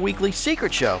eligible for the weekly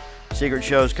Secret Show. Secret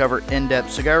shows cover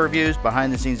in-depth cigar reviews,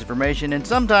 behind-the-scenes information, and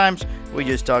sometimes we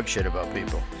just talk shit about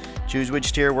people. Choose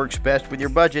which tier works best with your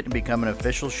budget and become an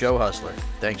official show hustler.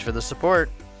 Thanks for the support.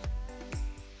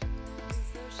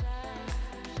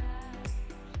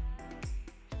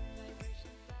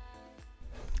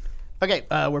 Okay,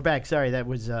 we're back. Sorry, that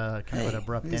was kind of an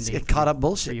abrupt ending. Get caught up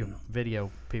bullshit. For you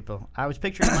video people. I was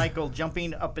picturing Michael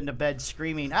jumping up in the bed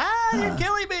screaming, you're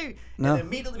killing me! No. And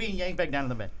immediately being yanked back down in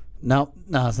the bed. No,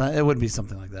 it's not. It wouldn't be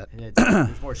something like that.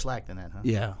 There's more slack than that, huh?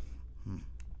 Yeah.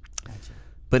 Gotcha.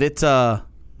 But it's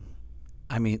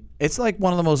it's like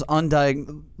one of the most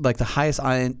like the highest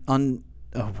whatever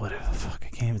the fuck, I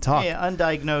can't even talk. Yeah,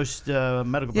 undiagnosed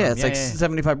medical Yeah, problem. it's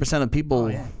 75% of people. Oh,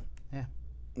 yeah.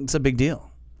 It's a big deal.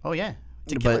 Oh, yeah.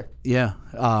 It's a killer. But yeah,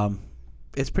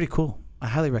 it's pretty cool. I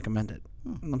highly recommend it.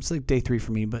 It's like day 3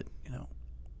 for me, but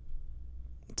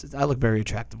I look very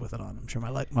attractive with it on. I'm sure my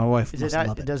wife must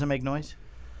love it. It doesn't make noise?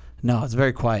 No, it's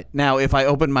very quiet. Now, if I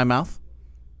open my mouth,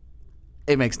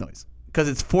 it makes noise because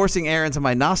it's forcing air into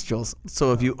my nostrils.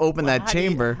 So if you open that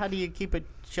chamber, how do you keep it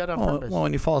shut on purpose? Well,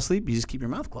 when you fall asleep, you just keep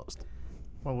your mouth closed.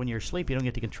 Well, when you're asleep, you don't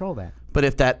get to control that. But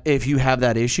if you have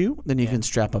that issue, then you can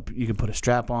strap up. You can put a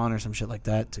strap on or some shit like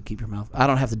that to keep your mouth. I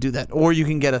don't have to do that. Or you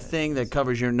can get a thing that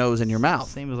covers your nose and your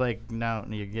mouth. Seems like now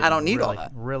you're getting I don't need all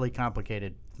that. Really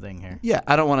complicated thing here. Yeah,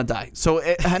 I don't want to die. So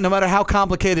no matter how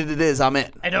complicated it is, I'm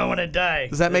in. I don't want to die.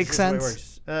 Does that make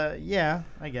sense? Yeah,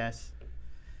 I guess.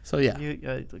 So yeah.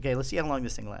 Okay, let's see how long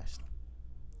this thing lasts.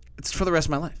 It's for the rest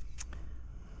of my life.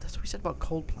 That's what we said about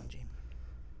cold plunging.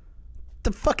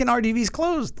 The fucking RDV's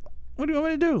closed. What do you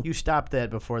want me to do? You stopped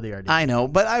that before the RDV. I know,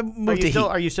 but I moved to heat.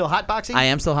 Are you still hotboxing? I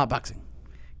am still hotboxing.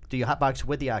 Do you hotbox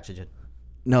with the oxygen?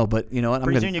 No, but you know what?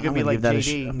 Pretty soon you're going to be like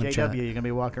JW. JW. You're going to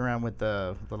be walking around with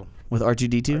the little... With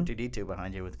R2-D2? R2-D2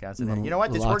 behind you with oxygen. You know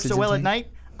what? This works so well at night.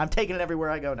 I'm taking it everywhere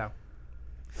I go now.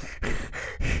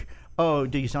 Oh,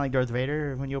 do you sound like Darth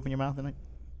Vader when you open your mouth at night?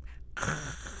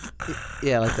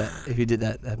 Yeah, like that. If you did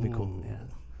that, that'd be cool. Yeah.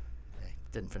 Okay,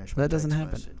 didn't finish. That doesn't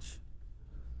happen. Message.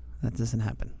 That doesn't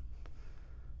happen.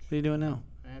 What are you doing now?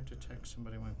 I have to text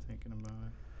somebody when I'm thinking about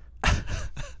it.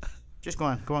 Just go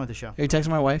on with the show. Are you texting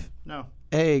my wife? No.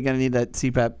 Hey, gonna need that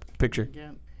CPAP picture.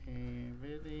 Get a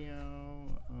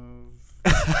video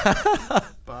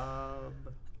of Bob.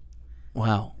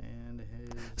 Wow. And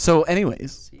his So,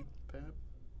 anyways. CPAP.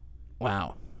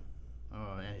 Wow.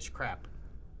 Oh, and his crap.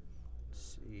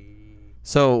 Let's see.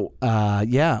 So,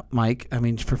 yeah, Mike. I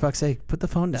mean, for fuck's sake, put the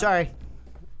phone down. Sorry.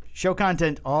 Show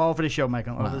content, all for the show,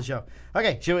 Michael. All for the show.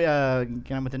 Okay, should we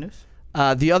get on with the news?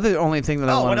 The only thing that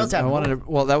I wanted. What else happened?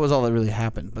 Well, that was all that really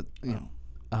happened. But you know,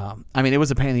 I mean, it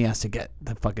was a pain in the ass to get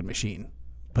the fucking machine.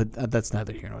 But that's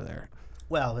neither here nor there.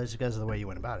 Well, it's because of the way you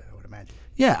went about it, I would imagine.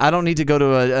 Yeah, I don't need to go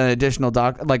to an additional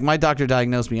doctor. Like my doctor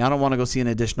diagnosed me. I don't want to go see an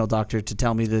additional doctor to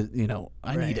tell me that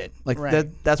I need it. Like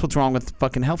that's what's wrong with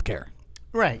fucking healthcare.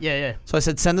 Right. Yeah. So I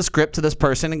said, send the script to this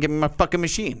person and give me my fucking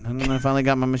machine. And then I finally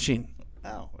got my machine.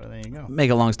 Oh, well, there you go.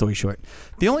 Make a long story short.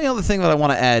 The only other thing that I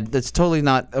want to add that's totally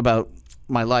not about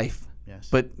my life,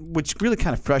 but which really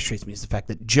kind of frustrates me is the fact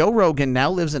that Joe Rogan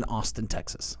now lives in Austin,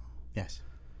 Texas. Yes.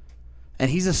 And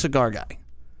he's a cigar guy.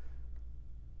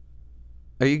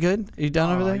 Are you good? Are you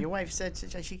done over there? Your wife said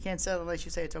she can't sell unless you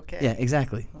say it's okay. Yeah,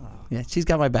 exactly. Yeah, she's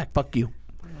got my back. Fuck you.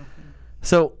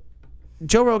 So,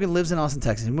 Joe Rogan lives in Austin,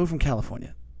 Texas. He moved from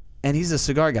California. And he's a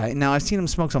cigar guy. Now, I've seen him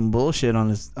smoke some bullshit on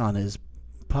his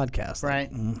podcast.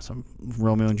 Right. Like, some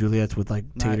Romeo and Juliet's with like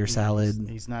tater salad.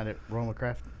 He's not at Roma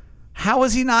Craft. How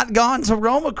has he not gone to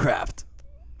Roma Craft?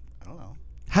 I don't know.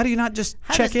 How do you not just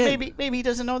check in? Maybe he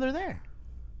doesn't know they're there.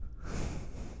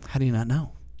 How do you not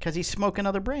know? Because he's smoking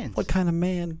other brands. What kind of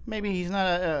man? Maybe he's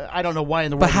not I don't know why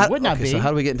in the world he would not be. So how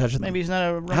do we get in touch with him? Maybe he's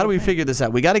not a Roma How do we fan. figure this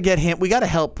out? We got to get him. We got to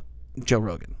help Joe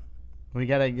Rogan. We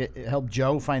got to help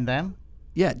Joe find them?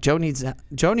 Yeah, Joe needs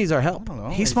our help. I don't know.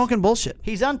 He's smoking bullshit.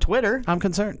 He's on Twitter. I'm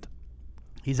concerned.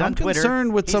 He's on Twitter. I'm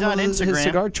concerned with some of his Instagram.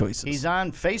 cigar choices. He's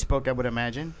on Facebook, I would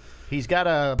imagine. He's got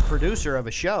a producer of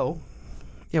a show.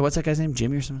 Yeah, what's that guy's name?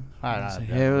 Jimmy or something?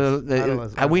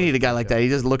 We need a guy like that. He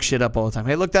just looks shit up all the time.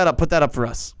 Hey, look that up. Put that up for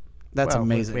us. That's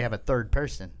amazing. We have a third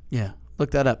person. Yeah,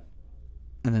 look that up.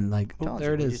 And then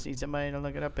there it is. We just need somebody to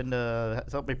look it up and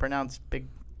help me pronounce big.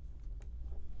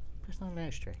 There's not an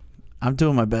ashtray. I'm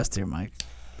doing my best here, Mike.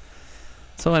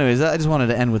 So, anyways, I just wanted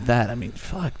to end with that. I mean,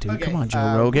 fuck, dude. Okay, Come on,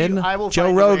 Joe Rogan.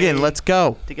 Joe Rogan, let's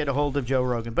go. To get a hold of Joe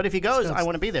Rogan. But if he goes, I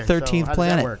want to be there. 13th so how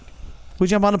planet. Does that work? We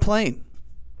jump on a plane.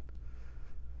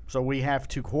 So we have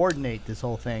to coordinate this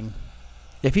whole thing.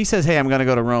 If he says, hey, I'm going to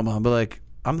go to Roma, I'll be like,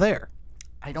 I'm there.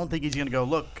 I don't think he's going to go,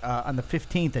 look, on the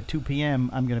 15th at 2 p.m.,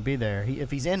 I'm going to be there.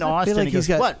 If he's in Austin, like he goes,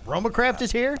 what, Roma Craft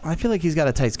is here? I feel like he's got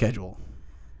a tight schedule.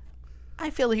 I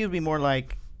feel like he would be more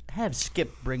like, have Skip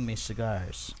bring me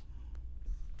cigars.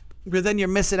 But then you're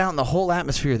missing out on the whole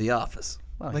atmosphere of the office.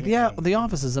 Well, the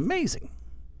office is amazing.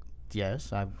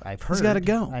 Yes, I've heard. He's got to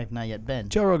go. I've not yet been.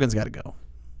 Joe Rogan's got to go.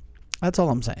 That's all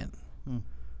I'm saying.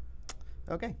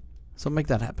 Okay. So make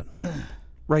that happen.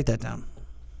 Write that down.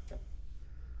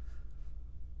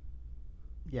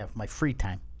 Yeah, my free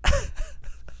time.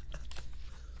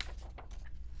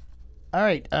 All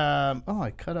right.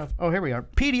 I cut off. Oh, here we are.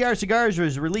 PDR Cigars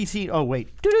was releasing. Oh, wait.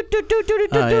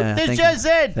 This just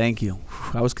said. Thank you.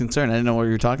 I was concerned. I didn't know what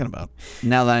you were talking about.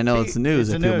 Now that I know it's the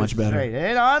news, I feel much better. Right.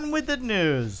 And on with the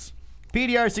news.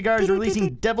 PDR Cigars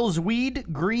releasing Devil's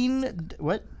Weed Green.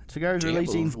 What? Cigars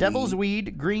releasing Devil's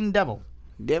Weed Green Devil.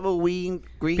 Devil Weed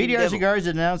Green PDR Devil. Cigars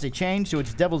announced a change to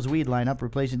its Devil's Weed lineup,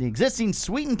 replacing the existing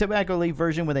sweetened tobacco leaf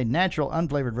version with a natural,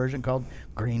 unflavored version called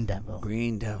Green Devil.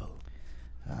 Green Devil.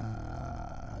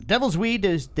 Devil's Weed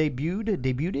is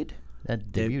debuted.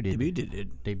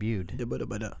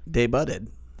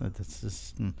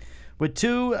 With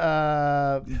two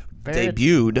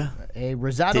debuted. A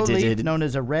rosado leaf known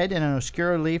as a red and an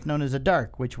oscuro leaf known as a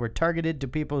dark, which were targeted to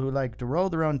people who like to roll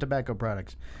their own tobacco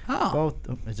products. Oh.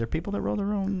 Is there people that roll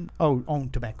their own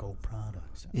tobacco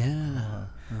products? Yeah.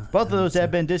 Both of those have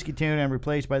been discontinued and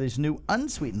replaced by this new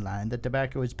unsweetened line. The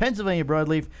tobacco is Pennsylvania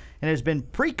broadleaf and has been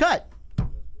pre-cut.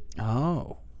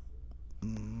 Oh.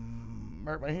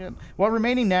 While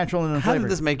remaining natural and unflavored. How did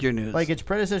this make your news? Like its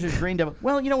predecessor's Green Devil.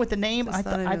 Well, with the name, I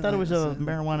thought it was a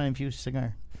marijuana-infused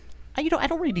cigar. I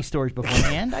don't read these stories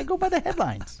beforehand. I go by the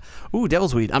headlines. Ooh,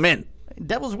 Devil's Weed. I'm in.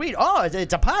 Devil's Weed. Oh,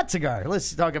 it's a pot cigar.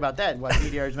 Let's talk about that. What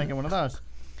PDR is making one of those.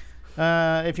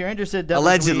 If you're interested, Devil's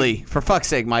allegedly. Weed, for fuck's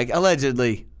sake, Mike.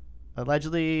 Allegedly.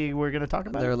 Allegedly, we're going to talk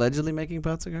about They're it? allegedly making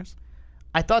pot cigars?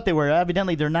 I thought they were.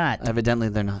 Evidently, they're not. Evidently,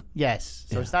 they're not. Yes.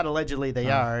 So it's not allegedly they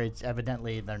are. It's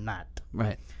evidently they're not.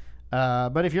 Right.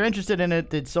 But if you're interested in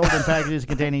it, it's sold in packages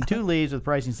containing 2 leaves with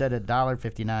pricing set at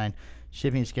 $1.59.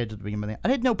 Shipping is scheduled to begin. I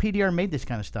didn't know PDR made this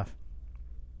kind of stuff.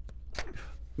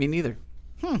 Me neither.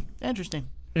 Interesting.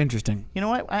 Interesting. You know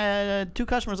what? 2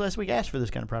 customers last week asked for this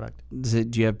kind of product.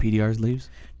 Do you have PDR's leaves?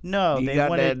 No, You they got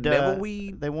wanted that devil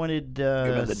weed? They wanted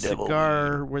the a devil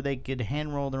cigar where they could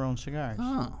hand roll their own cigars.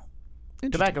 Oh.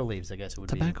 Tobacco leaves, I guess it would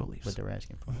Tobacco be leaves. what they were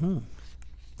asking for.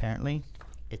 Apparently,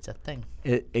 it's a thing.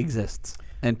 It exists.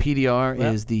 And PDR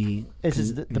is the This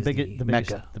is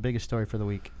the biggest story for the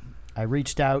week. I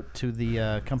reached out to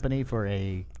the company for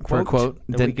a quote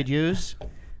that we could use.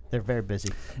 They're very busy.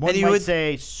 One might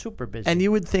say super busy. And you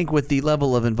would think with the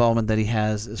level of involvement that he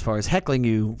has as far as heckling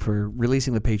you for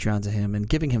releasing the Patreon to him and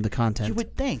giving him the content. You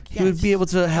would think. He would be able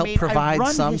to help provide I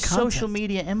run some his content. social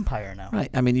media empire now. Right.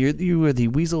 I mean, you are the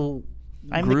Weasel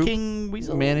I'm group the King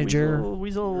Weasel manager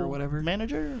Weasel or whatever.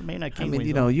 Manager? Maybe not King I mean,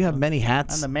 Weasel. you have many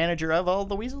hats. I'm the manager of all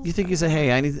the weasels. You think you say,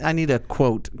 hey, I need a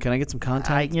quote. Can I get some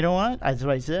content? You know what? That's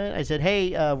what I said. I said,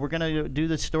 hey, we're gonna do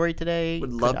this story today.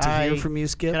 Would love to hear from you,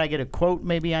 Skip. Can I get a quote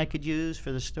maybe I could use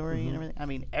for the story and everything? I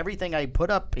mean, everything I put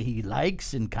up, he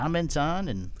likes and comments on,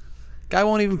 and guy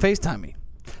won't even FaceTime me.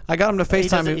 I got him to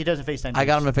FaceTime me. He doesn't FaceTime. I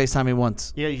got him to FaceTime me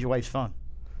once. You gotta use your wife's phone.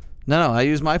 No, I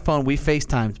used my phone. We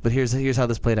FaceTimed, but here's how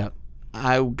this played out.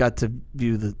 I got to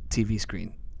view the TV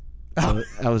screen. So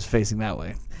I was facing that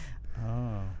way.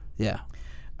 Oh. Yeah.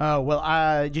 Oh,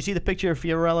 well, did you see the picture of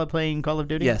Fiorella playing Call of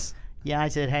Duty? Yes. Yeah, I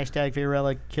said hashtag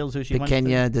Fiorella kills who she wants to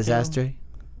Kenya kill. disaster.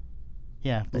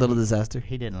 Yeah. Little disaster.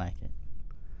 He didn't like it.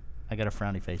 I got a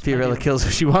frowny face. Fiorella kills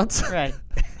who she wants. Right.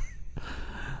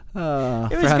 It was a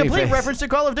Frowny complete face. reference to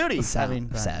Call of Duty.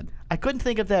 Sad. I couldn't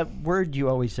think of that word you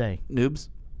always say. Noobs?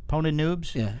 Pwn and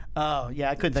noobs? Yeah. Oh, yeah,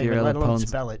 I couldn't think of it, Fiorella let alone pwns.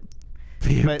 spell it.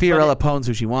 Fiorella pwns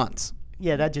who she wants.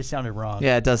 Yeah, that just sounded wrong.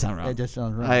 Yeah, it does sound wrong. It just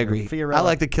sounds wrong. I agree. Fiorella, I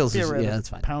like the kills. Fiorella, Yeah, that's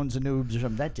fine. Pounds and noobs or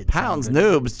something. That didn't Pounds, sound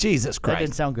good. noobs. Jesus That Christ.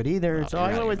 didn't sound good either. So I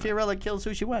you're go right, with Fiorella kills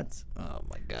who she wants. Oh,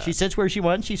 my God. She sits where she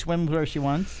wants. She swims where she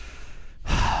wants.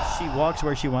 She walks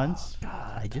where she wants.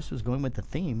 I just was going with the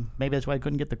theme. Maybe that's why I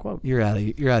couldn't get the quote. You're out of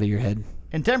your head.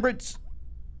 Intemperance.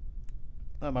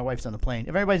 Oh, my wife's on the plane.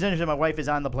 If anybody's interested, my wife is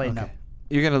on the plane now.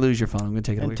 You're going to lose your phone. I'm going to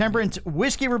take it away. Intemperance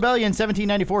Whiskey Rebellion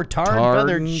 1794 Tarred Tarred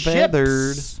and and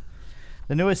Feathered Ships.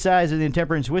 The newest size of the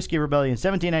Intemperance Whiskey Rebellion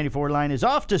 1794 line is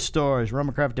off to stores.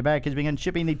 Roma Craft Tobacco has begun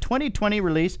shipping the 2020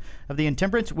 release of the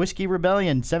Intemperance Whiskey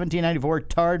Rebellion 1794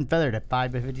 Tarred and Feathered at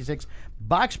 5 by 56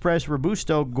 box press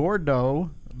Robusto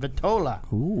Gordo Vitola.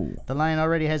 Ooh. The line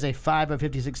already has a 5 of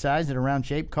 56 size in a round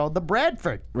shape called the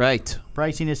Bradford. Right.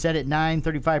 Pricing is set at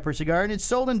 $9.35 per cigar, and it's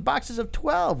sold in boxes of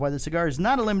 12. While the cigar is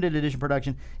not a limited edition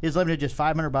production, it is limited to just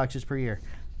 500 boxes per year.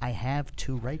 I have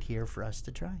 2 right here for us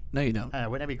to try. No, you don't.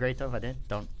 Wouldn't that be great, though, if I did?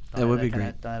 That would be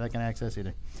great. Don't have that kind of access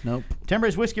either. Nope.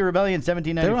 Temperance Whiskey Rebellion,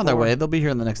 1794. They're on their way. They'll be here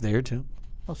in the next day or two.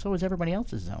 Well, so is everybody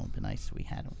else's zone. It'd be nice if we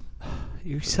had them.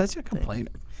 You're such a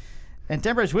complainer. And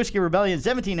Temperance Whiskey Rebellion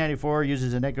 1794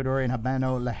 uses an Ecuadorian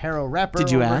Habano Lajero wrapper. Did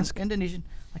you over ask? Indonesian.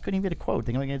 I couldn't even get a quote.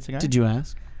 Think I get a cigar? Did you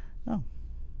ask? No.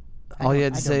 All you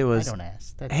had to say was, I don't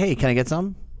ask. hey, can I get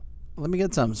some? Let me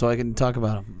get some so I can talk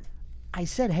about them. I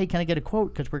said, hey, can I get a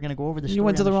quote? Because we're going to go over the story. You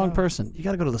went to on the wrong show. person. You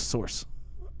got to go to the source.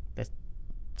 That's-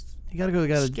 You got to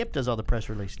go. Skip does all the press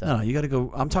release stuff. No, you got to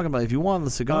go. I'm talking about if you want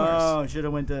the cigars. Oh, should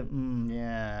have went to.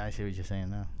 Yeah, I see what you're saying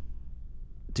now.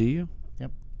 Do you?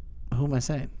 Yep. Who am I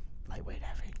saying? Lightweight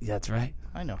heavy. That's right.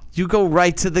 I know. You go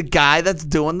right to the guy that's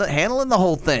handling the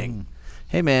whole thing.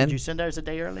 Hey, man. Did you send ours a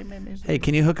day early, maybe? Hey,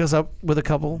 can you hook us up with a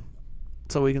couple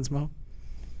so we can smoke?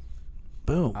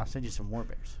 Boom. I'll send you some War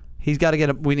Bears. He's got to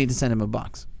get we need to send him a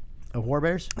box. War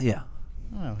Bears? Yeah.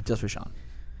 Oh. Just for Sean.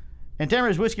 And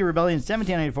Temperance Whiskey Rebellion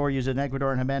 1794 used an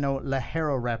Ecuadorian Habano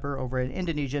Lajero wrapper over an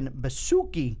Indonesian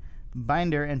Basuki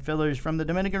binder and fillers from the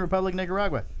Dominican Republic,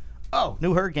 Nicaragua. Oh,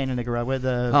 new hurricane in Nicaragua.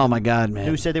 Oh, my God, man.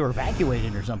 News said they were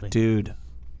evacuating or something. Dude.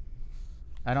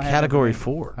 I don't have Category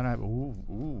 4. I don't have. Ooh,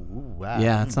 wow.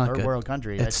 Yeah, it's not Third good. world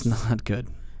country. It's not good.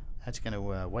 That's going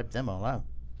to wipe them all out.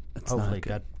 It's Hopefully, not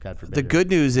good. God forbid. The good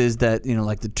news is that,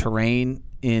 like the terrain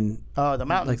in the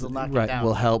mountains will knock it down.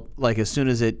 will help. Like as soon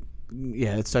as it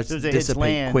starts to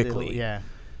dissipate quickly. Yeah.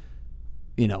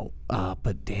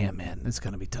 But damn, man, it's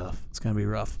gonna be tough. It's gonna be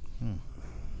rough.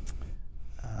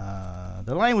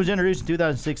 The line was introduced in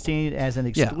 2016 as an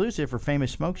exclusive for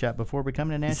Famous Smoke Shop before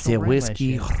becoming a national brand. It's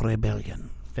the Whiskey Rebellion.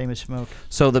 Famous Smoke.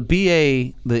 So the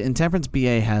BA, the Intemperance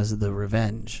BA has the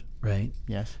Revenge, right?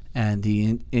 Yes. And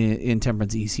the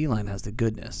Intemperance EC line has the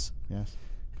Goodness. Yes.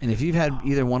 And if you've had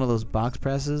either one of those box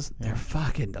presses, they're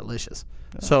fucking delicious.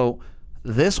 So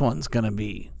this one's going to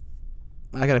be,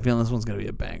 I got a feeling this one's going to be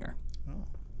a banger.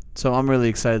 So I'm really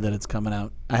excited that it's coming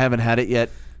out. I haven't had it yet.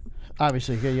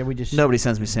 Obviously, yeah, we just... Nobody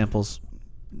sends me samples.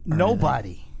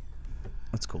 Nobody.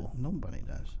 That's cool. Nobody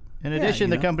does. In addition,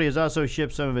 the company has also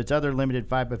shipped some of its other limited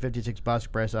 5x56 box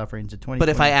press offerings at 20. But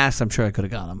if I asked, I'm sure I could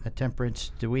have got them. At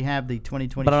Temperance, do we have the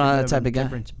 2020? But I'm not that type of guy.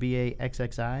 Temperance BA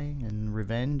XXI and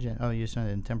Revenge, and you said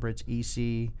in Temperance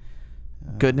EC.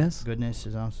 Goodness. Goodness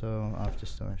is also off the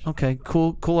stores. Okay,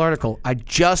 cool article. I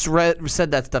just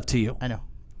said that stuff to you. I know.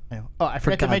 Oh, I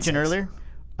forgot to mention earlier.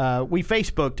 We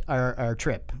Facebooked our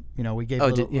trip. We gave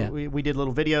we did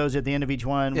little videos at the end of each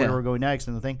one where we're going next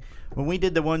and the thing. When we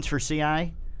did the ones for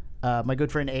CI, my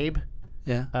good friend Abe,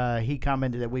 he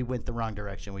commented that we went the wrong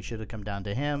direction. We should have come down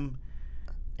to him,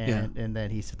 and then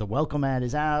he said the welcome ad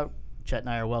is out. Chet and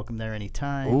I are welcome there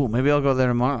anytime. Ooh, maybe I'll go there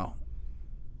tomorrow.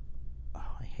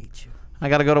 Oh, I hate you. I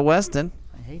got to go to Weston.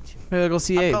 I hate you. Maybe I'll go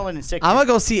see Abe. I'm going to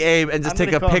go see Abe and just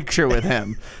take a picture with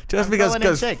him. Just because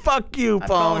fuck you,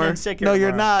 Palmer. No,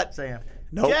 you're not.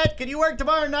 Nope. Chet, can you work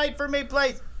tomorrow night for me,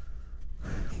 please?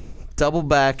 Double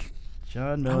back.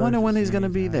 John Miller. I wonder when he's going to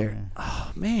be there.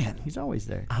 Oh, man. He's always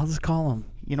there. I'll just call him.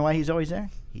 You know why he's always there?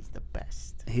 He's the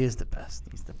best. He is the best.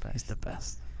 He's the best. He's the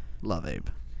best. Love Abe.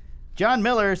 John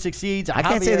Miller succeeds. I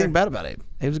can't say anything bad about Abe.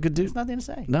 Abe's a good dude. There's nothing to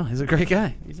say. No, he's a great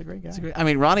guy. He's a great guy. I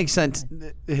mean, Ronnie sent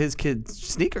his kids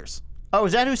sneakers. Oh,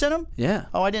 is that who sent him? Yeah.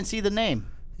 Oh, I didn't see the name.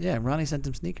 Yeah, Ronnie sent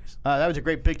him sneakers. That was a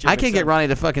great picture. I can't get Ronnie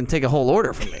to fucking take a whole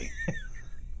order from me.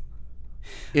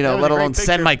 Let alone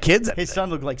send my kids anything. His son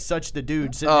looked like such the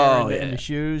dude sitting there in the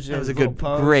shoes. That was a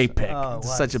great pick. Oh,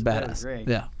 Such a badass. That was great.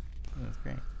 Yeah. That was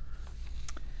great.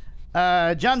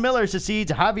 John Miller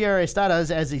succeeds Javier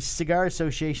Estadas as the Cigar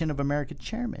Association of America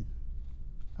chairman.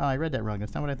 Oh, I read that wrong.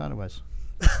 That's not what I thought it was.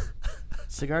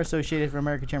 Cigar Association of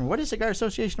America chairman. What is Cigar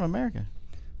Association of America?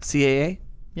 CAA?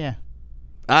 Yeah.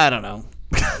 I don't know.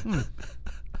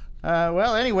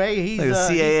 Well, anyway, he's like the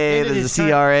CAA, there's the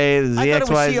CRA, there's the XYZ. I thought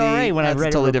it was CRA when I read it. That's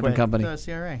a totally different company. No,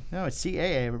 CRA. No, it's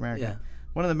CAA of America. Yeah.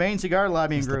 One of the main cigar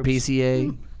lobbying groups. The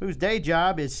PCA. Whose day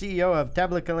job is CEO of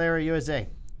Tabacalera USA.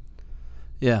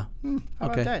 Yeah. How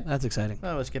about that? That's exciting.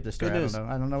 Well, let's skip this story.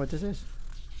 I don't know what this is.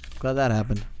 Glad that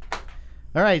happened.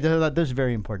 All right, this is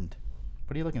very important.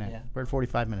 What are you looking at? Yeah. We're at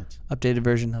 45 minutes. Updated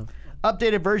version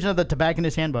of the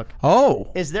Tobacconist Handbook. Oh.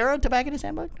 Is there a Tobacconist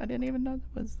Handbook? I didn't even know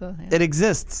that was the handbook. It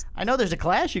exists. I know there's a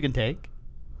class you can take.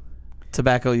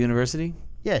 Tobacco University?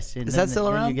 Yes. Is that still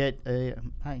around? You get I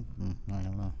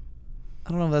don't know. I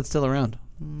don't know if that's still around.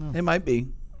 No. It might be.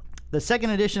 The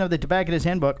second edition of the Tobacconist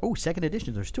Handbook. Oh, second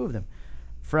edition. There's two of them.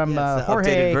 from the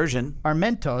Jorge updated version.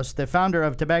 Armentos, the founder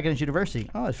of Tobacconist University.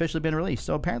 Oh, it's officially been released.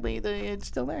 So apparently it's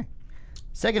still there.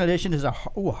 Second edition is a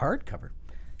hardcover.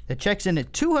 It checks in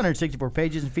at 264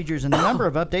 pages and features a number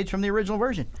of updates from the original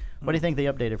version. What do you think they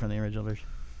updated from the original version?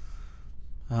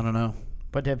 I don't know.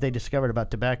 What have they discovered about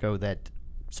tobacco that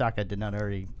Saka did not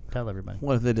already tell everybody?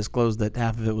 What if they disclosed that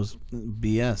half of it was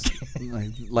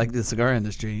BS, like the cigar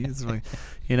industry? It's like,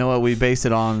 you know what? We based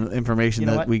it on information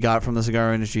that we got from the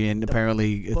cigar industry, and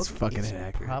apparently it's fucking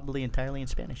inaccurate. Probably entirely in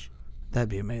Spanish. That'd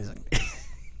be amazing.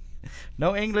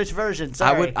 No English version.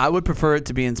 Sorry. I would prefer it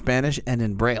to be in Spanish and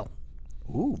in Braille.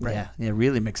 Ooh, Braille. Yeah,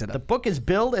 really mix it up. The book is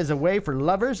billed as a way for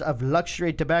lovers of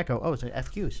luxury tobacco. Oh, so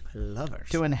FQs. Lovers.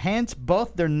 To enhance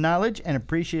both their knowledge and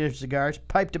appreciation of cigars,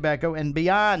 pipe tobacco, and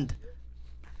beyond.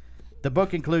 The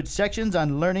book includes sections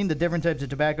on learning the different types of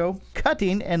tobacco,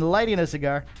 cutting and lighting a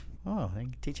cigar. Oh, they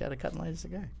can teach you how to cut and light a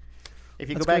cigar. If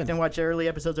you go back and watch early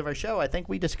episodes of our show, I think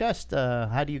we discussed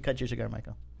how do you cut your cigar,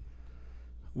 Michael?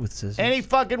 With scissors. Any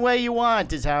fucking way you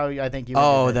want is how I think you.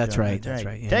 Oh, that's right. That's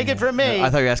right. Yeah, Take it from me. I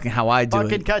thought you were asking how I do it.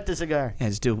 Fucking cut the cigar. Yeah,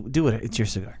 just do it. It's your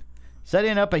cigar.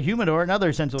 Setting up a humidor and other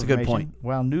essential That's a good information. point.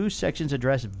 While new sections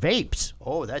address vapes.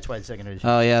 Oh, that's why the second edition.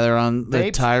 Oh yeah, they're on the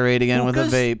Vapes, tirade again with the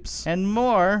hookahs, vapes. and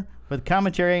more with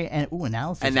commentary and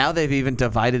analysis. And now they've even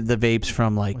divided the vapes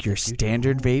from like your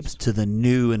standard vapes to the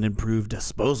new and improved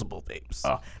disposable vapes.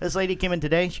 Oh, this lady came in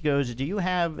today. She goes, "Do you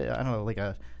have I don't know, like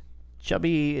a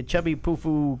chubby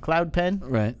poo-foo cloud pen?"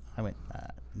 Right. I went,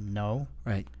 "No."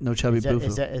 Right. No chubby Is that,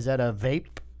 poo-foo. is that a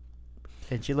vape?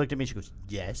 And she looked at me. She goes,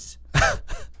 "Yes."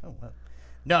 Oh well.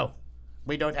 No,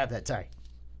 we don't have that. Sorry.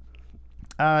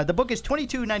 The book is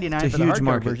 $22.99 for the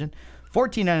hardcover version.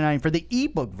 $14.99 for the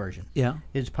ebook version. Yeah.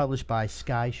 It's published by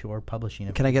Sky Shore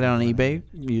Publishing. Can I get it on eBay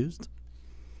used?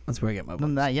 That's where I get my books. No,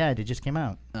 not yet. It just came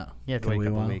out. Oh. You have to wait a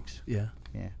couple weeks. Yeah.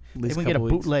 Yeah. At least If we get a couple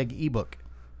weeks. bootleg ebook.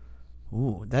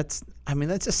 Ooh, that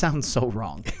just sounds so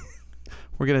wrong.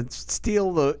 We're going to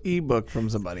steal the ebook from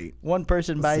somebody. One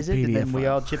person buys a it, and then PDF we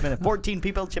file. all chip in. 14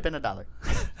 people chip in $1.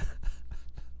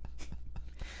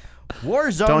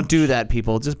 Warzone. Don't do that,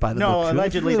 people. Just buy the book. No, If you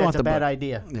allegedly really that's want a the bad book.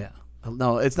 idea. Yeah.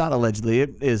 No, it's not allegedly.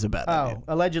 It is a bad idea.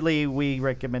 Oh, allegedly we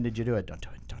recommended you do it. Don't do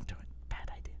it. Don't do it. Bad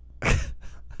idea.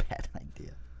 Bad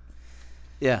idea.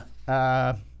 Yeah.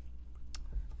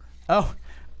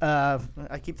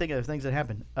 I keep thinking of things that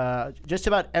happen. Just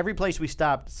about every place we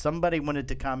stopped, somebody wanted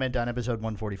to comment on episode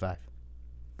 145.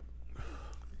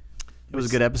 It was a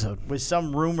good episode. With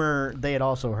some rumor they had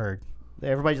also heard.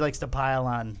 Everybody likes to pile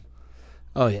on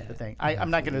Oh, yeah. the thing.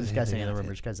 I'm not going to discuss any of the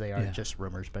rumors because they are just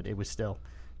rumors, but it was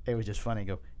just funny.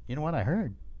 Go, you know what I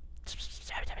heard?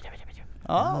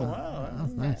 Oh, wow.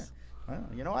 That's nice. Well,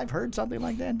 you know, I've heard something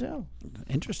like that too.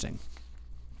 Interesting.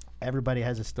 Everybody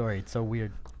has a story. It's so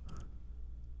weird.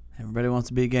 Everybody wants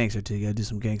to be a gangster, too. You got to do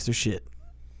some gangster shit.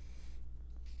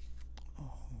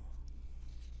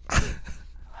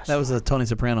 That was a Tony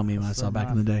Soprano meme I saw back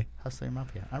in the day. Hustler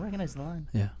Mafia. I recognize the line.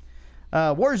 Yeah.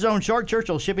 Warzone Short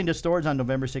Churchill shipping to stores on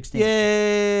November 16th.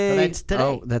 Yay! So that's today.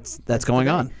 Oh, that's going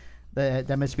today. on.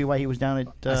 That must be why he was down at...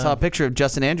 I saw a picture of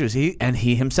Justin Andrews. He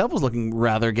himself was looking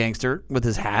rather gangster with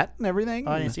his hat and everything.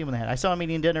 Oh, I didn't see him with the hat. I saw him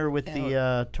eating dinner with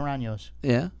the Taranios.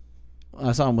 Yeah.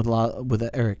 I saw him with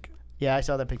Eric. Yeah, I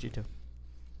saw that picture too.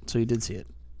 So you did see it.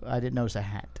 I didn't notice a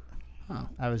hat. Oh.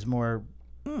 I was more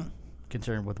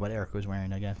concerned with what Eric was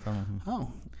wearing, I guess.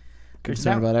 Oh.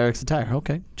 Concerned about Eric's attire.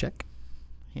 Okay, check.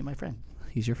 He's my friend.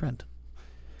 He's your friend.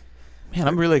 Man,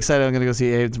 I'm really excited. I'm going to go see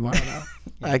Abe tomorrow now.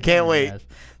 I can't wait.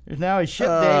 There's now a ship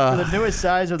date for the newest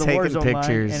size of the Warzone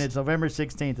pictures. line, and it's November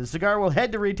 16th. The cigar will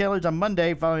head to retailers on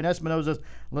Monday following Espinosa's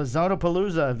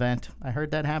Lazonapalooza event. I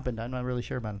heard that happened. I'm not really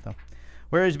sure about it, though.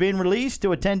 Where it's being released to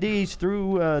attendees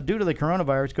due to the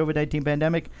coronavirus COVID-19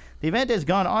 pandemic, the event has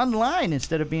gone online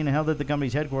instead of being held at the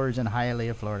company's headquarters in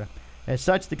Hialeah, Florida. As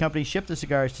such, the company shipped the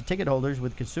cigars to ticket holders,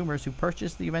 with consumers who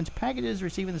purchased the event's packages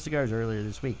receiving the cigars earlier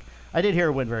this week. I did hear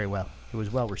it went very well. It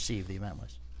was well received, the event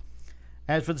was.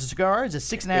 As for the cigars, it's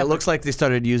 6.5. It looks like they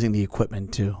started using the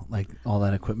equipment too, like all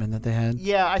that equipment that they had.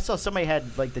 Yeah, I saw somebody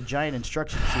had like the giant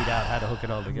instruction sheet out how to hook it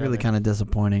all together. Really kind of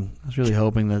disappointing. I was really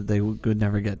hoping that they would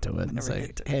never get to it and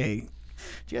say, "Hey,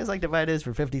 do you guys like to buy this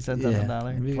for 50 cents on the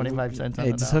dollar, 25 cents on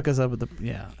the dollar?" Just hook us up with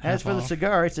the As for the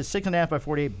cigar, it's a 6.5 by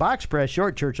 48 box press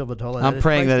short Churchill Vitola. I'm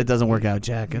praying that it doesn't work out,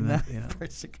 Jack. And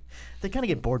they kind of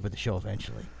get bored with the show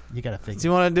eventually. You got to figure. Do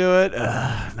you want to do it?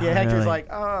 Yeah, Hector's like,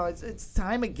 oh, it's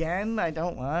time again. I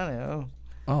don't want to.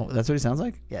 Oh, that's what he sounds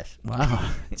like? Yes.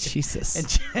 Wow.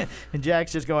 Jesus. And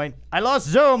Jack's just going, I lost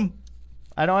Zoom.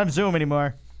 I don't have Zoom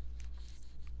anymore.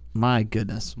 My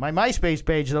goodness. My MySpace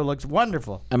page, though, looks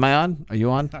wonderful. Am I on? Are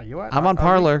you on? Are you on? I'm on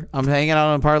Parler. I'm hanging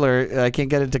out on Parler. I can't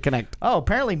get it to connect. Oh,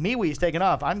 apparently MeWe's taken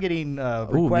off. I'm getting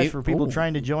requests for people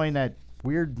trying to join that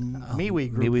weird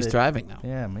MeWe group. MeWe's thriving now.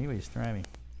 Yeah, MeWe's thriving.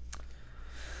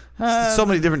 So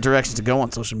many different directions to go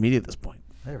on social media at this point.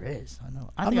 There is. I know.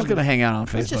 I'm just going to hang out on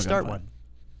Facebook. Let's just start one.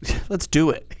 Let's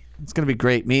do it. It's going to be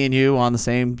great. Me and you on the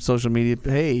same social media.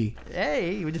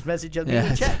 Hey, we just message each other. Me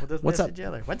and Chet. We'll just What's message each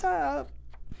other. What's up?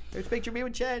 There's a picture of me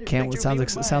with Chet.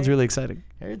 Sounds really exciting.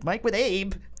 There's Mike with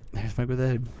Abe. There's Mike with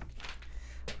Abe.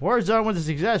 Warzone was a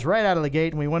success right out of the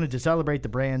gate, and we wanted to celebrate the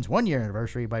brand's 1-year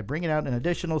anniversary by bringing out an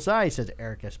additional size, says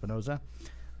Eric Espinoza,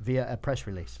 via a press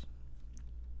release.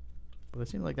 Well, it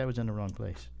seemed like that was in the wrong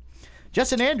place.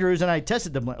 Justin Andrews and I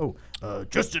tested the blend.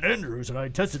 Justin Andrews and I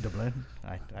tested the blend.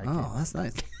 I oh, that's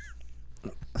nice.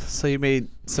 So you made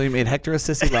Hector a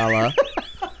sissy lala,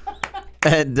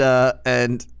 and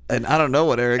I don't know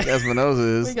what Eric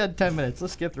Espinoza is. We got 10 minutes.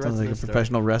 Let's skip the rest Sounds of like this a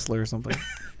professional wrestler or something.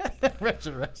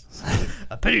 rest.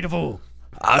 A pity to fool.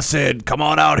 I said, come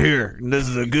on out here. This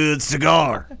is a good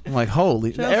cigar. I'm like,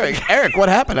 holy. Eric, what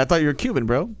happened? I thought you were Cuban,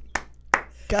 bro.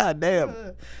 God damn.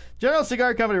 General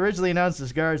Cigar Company originally announced the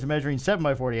cigars measuring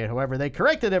 7x48. However, they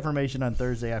corrected information on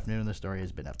Thursday afternoon. The story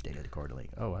has been updated accordingly.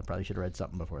 Oh, I probably should have read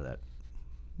something before that.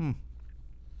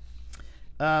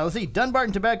 Let's see.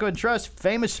 Dunbarton Tobacco and Trust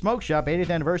Famous Smoke Shop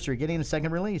 80th Anniversary getting a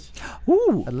second release.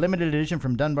 Ooh. A limited edition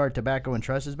from Dunbarton Tobacco and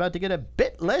Trust is about to get a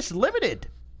bit less limited.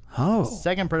 Oh.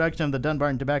 Second production of the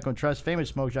Dunbarton Tobacco and Trust Famous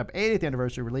Smoke Shop 80th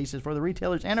Anniversary release is for the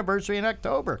retailer's anniversary in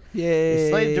October. Yay. It's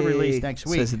slated to release next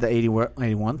week. So is it the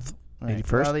 81th? Right.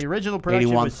 81st? Well, the original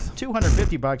production was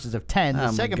 250 boxes of 10.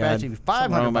 The second batch was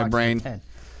 500 boxes of 10.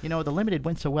 You know, the limited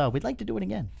went so well. We'd like to do it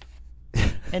again.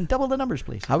 And double the numbers,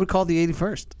 please. I would call the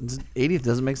 81st. 80th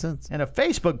doesn't make sense. And a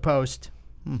Facebook post.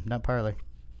 Not Parler.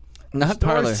 Not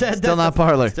Parler. Still not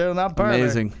Parler. Still not Parler.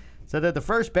 Amazing. Said that the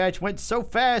first batch went so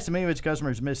fast and many of its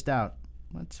customers missed out.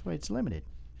 That's why it's limited.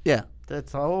 Yeah.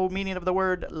 That's the whole meaning of the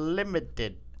word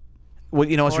limited. Well,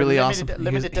 you know what's really limited, awesome?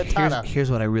 Limited here's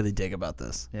what I really dig about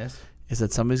this. Yes. Is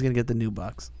that somebody's going to get the new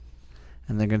box,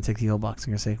 and they're going to take the old box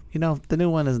and going to say, you know, the new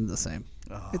one isn't the same.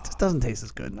 It just doesn't taste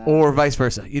as good. No. Or vice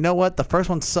versa. You know what? The first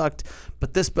one sucked,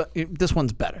 but this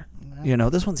one's better. No. You know,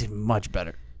 this one's even much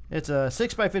better. It's a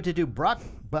 6x52 Brock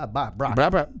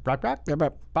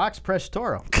box press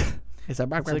Toro. It's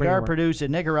a cigar produced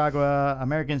in Nicaragua.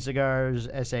 American Cigars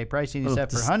SA pricing is set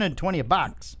for $120 a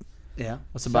box. Yeah.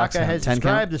 What's the box? Saka has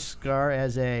described the cigar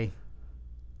as a.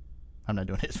 I'm not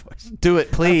doing his voice. Do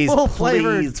it, please.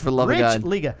 Please, for love of God.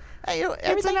 Liga. Hey, you know,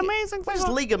 it's an amazing. What does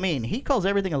Liga mean? He calls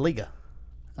everything a Liga.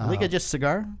 Liga just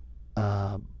cigar?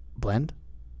 Blend.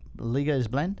 Liga is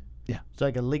blend? Yeah. It's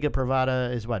like a Liga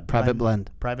Privada is what? Private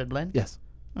blend. Private blend? Yes.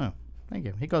 Oh, thank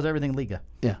you. He calls everything Liga.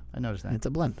 Yeah. I noticed that. It's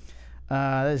a blend.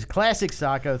 There's classic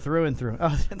Saka through and through.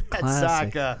 Oh, that's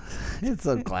Saka. It's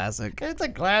a classic. It's a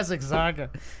classic Saka.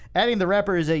 Adding the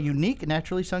wrapper is a unique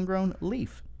naturally sun-grown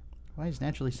leaf. Why is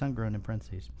naturally sun-grown in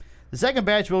parentheses? The second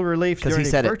batch will be released during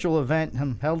a virtual event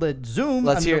held at Zoom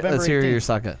on November 18th. Let's hear your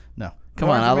Saka. No. Come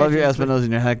on, I love your Espinosa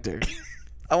and your Hector.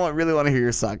 I really want to hear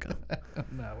your Saka.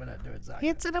 No, we're not doing Saka.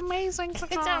 It's an amazing cigar.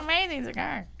 It's an amazing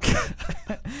cigar.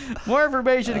 More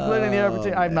information, including the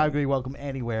opportunity. I'm not going to be welcome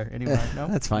anywhere. No,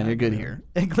 that's fine. You're good here.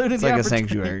 Including it's the like opportunity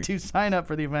a sanctuary. to sign up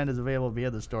for the event is available via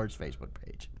the store's Facebook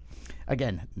page.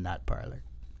 Again, not Parler.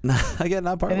 Again,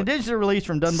 not Parler. In addition to the release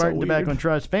from Dunbarton Tobacco and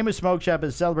Trust, Famous Smoke Shop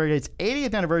has celebrated its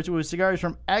 80th anniversary with cigars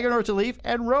from Aganorsa Leaf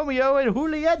and Romeo and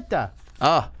Julieta.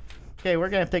 Okay, we're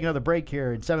going to have to take another break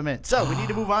here in 7 minutes. So we need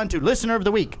to move on to Listener of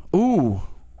the Week. Ooh.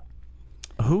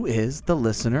 Who is the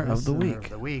Listener of the Week? Listener of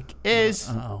the Week is...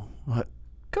 What?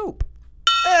 Coop.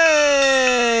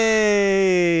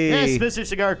 Hey! Yes, Mr.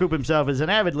 Cigar Coop himself is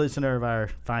an avid listener of our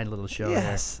fine little show.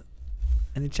 Yes. There.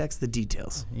 And he checks the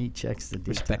details. He checks the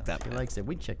details. Respect that. He likes it.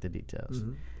 We check the details.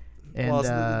 Mm-hmm. And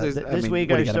this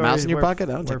week, our got a mouse in your pocket?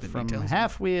 I don't we're check the from details.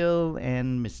 Half Wheel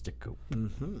and Mr. Coop.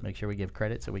 Mm-hmm. Make sure we give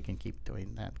credit so we can keep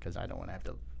doing that because I don't want to have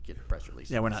to get a press release.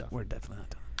 Yeah, we're not. We're definitely not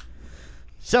done.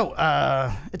 So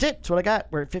that's it. That's what I got.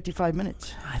 We're at 55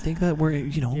 minutes. I think that we're, Do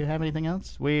you have anything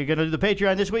else? We're going to do the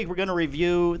Patreon this week. We're going to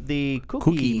review the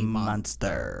Cookie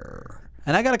Monster.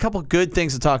 And I got a couple good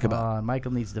things to talk about.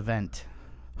 Michael needs to vent.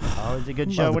 Always a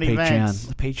good show when he vents.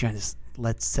 The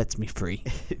Patreon sets me free.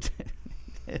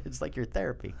 It's like your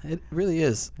therapy. It really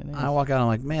is. I walk out, I'm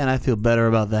like, man, I feel better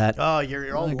about that. Oh,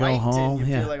 you're all light. Go home. You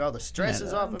feel like all the stress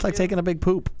is off. It's like taking a big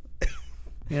poop.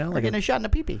 You know, like getting a shot in the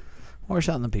pee-pee. Or a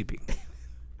shot in the pee-pee.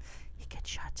 You get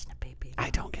shots in the pee-pee. I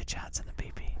don't get shots in the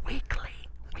pee-pee. Weekly.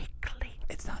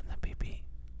 It's not in the pee-pee.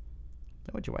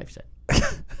 That's what your wife said.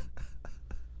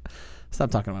 Stop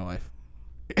talking to my wife.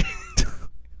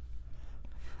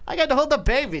 I got to hold the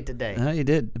baby today. You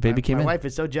did. The baby came my in. My wife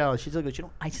is so jealous. She's like,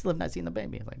 I still have not seen the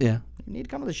baby. I'm like, Yeah. You need to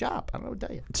come to the shop. I don't know what to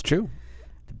tell you. It's true.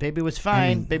 The baby was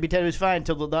fine. Baby Teddy was fine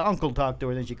until the uncle talked to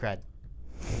her, then she cried.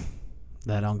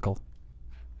 That uncle.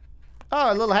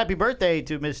 Oh, a little happy birthday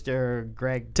to Mr.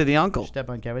 Greg. To the uncle.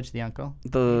 Stepankevich, the uncle. He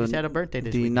The just had a birthday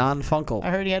this the week. non-funkle. I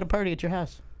heard he had a party at your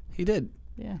house. He did.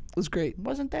 Yeah. It was great.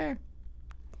 Wasn't there.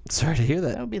 Sorry to hear That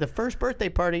that. would be the first birthday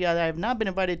party I have not been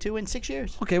invited to in 6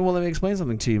 years. Okay, well, let me explain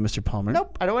something to you, Mr. Palmer.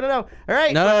 Nope, I don't want to know. All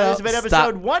right, No, well, no, this has been stop.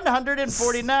 episode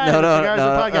 149 No, of no, Cigars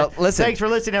no, and no, Podcast. listen. Thanks for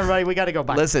listening, everybody. We got to go.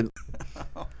 Bye. Listen.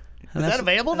 Is that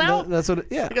available now? That's what.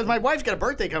 Yeah. Because my wife's got a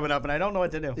birthday coming up, and I don't know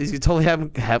what to do. You totally have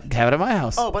it at my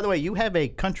house. Oh, by the way, you have a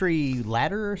country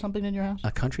ladder or something in your house?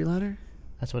 A country ladder?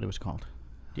 That's what it was called.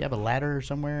 Do you have a ladder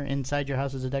somewhere inside your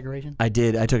house as a decoration? I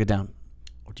did. I took it down.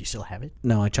 Or do you still have it?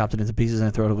 No, I chopped it into pieces and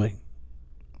I threw it away.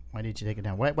 Why did you take it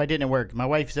down? Why didn't it work? My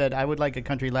wife said, I would like a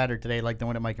country ladder today like the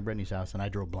one at Mike and Brittany's house, and I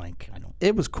drove blank. I don't.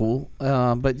 It was cool,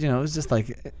 but it was just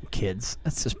like kids.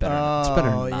 It's just better. It's better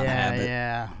to not have it.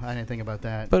 Yeah. I didn't think about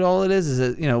that. But all it is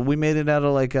that we made it out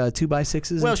of like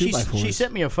 2x6s Well, and 2x4s. she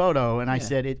sent me a photo, and I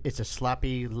said, it's a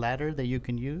sloppy ladder that you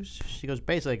can use. She goes,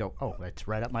 basically, I go, oh, that's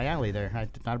right up my alley there.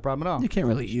 Not a problem at all. You can't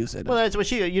really use it. Well, that's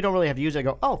what you don't really have to use it. I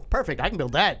go, oh, perfect. I can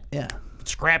build that. Yeah.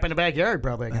 Scrap in the backyard,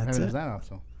 probably. I can That's finish it. that off.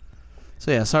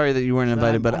 So yeah, sorry that you weren't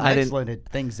invited, but I'm I didn't. excellent at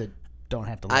things that don't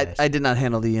have to last. I did not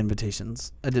handle the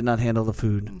invitations. I did not handle the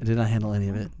food. I did not handle any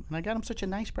of it. And I got him such a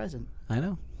nice present. I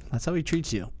know. That's how he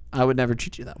treats you. I would never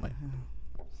treat you that way.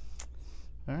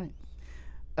 All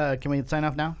right. Can we sign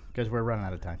off now? Because we're running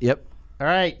out of time. Yep. All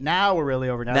right. Now we're really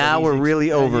over. Now that we're he's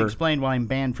really over. He explained why I'm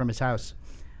banned from his house.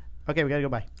 Okay, we got to go.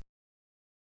 Bye.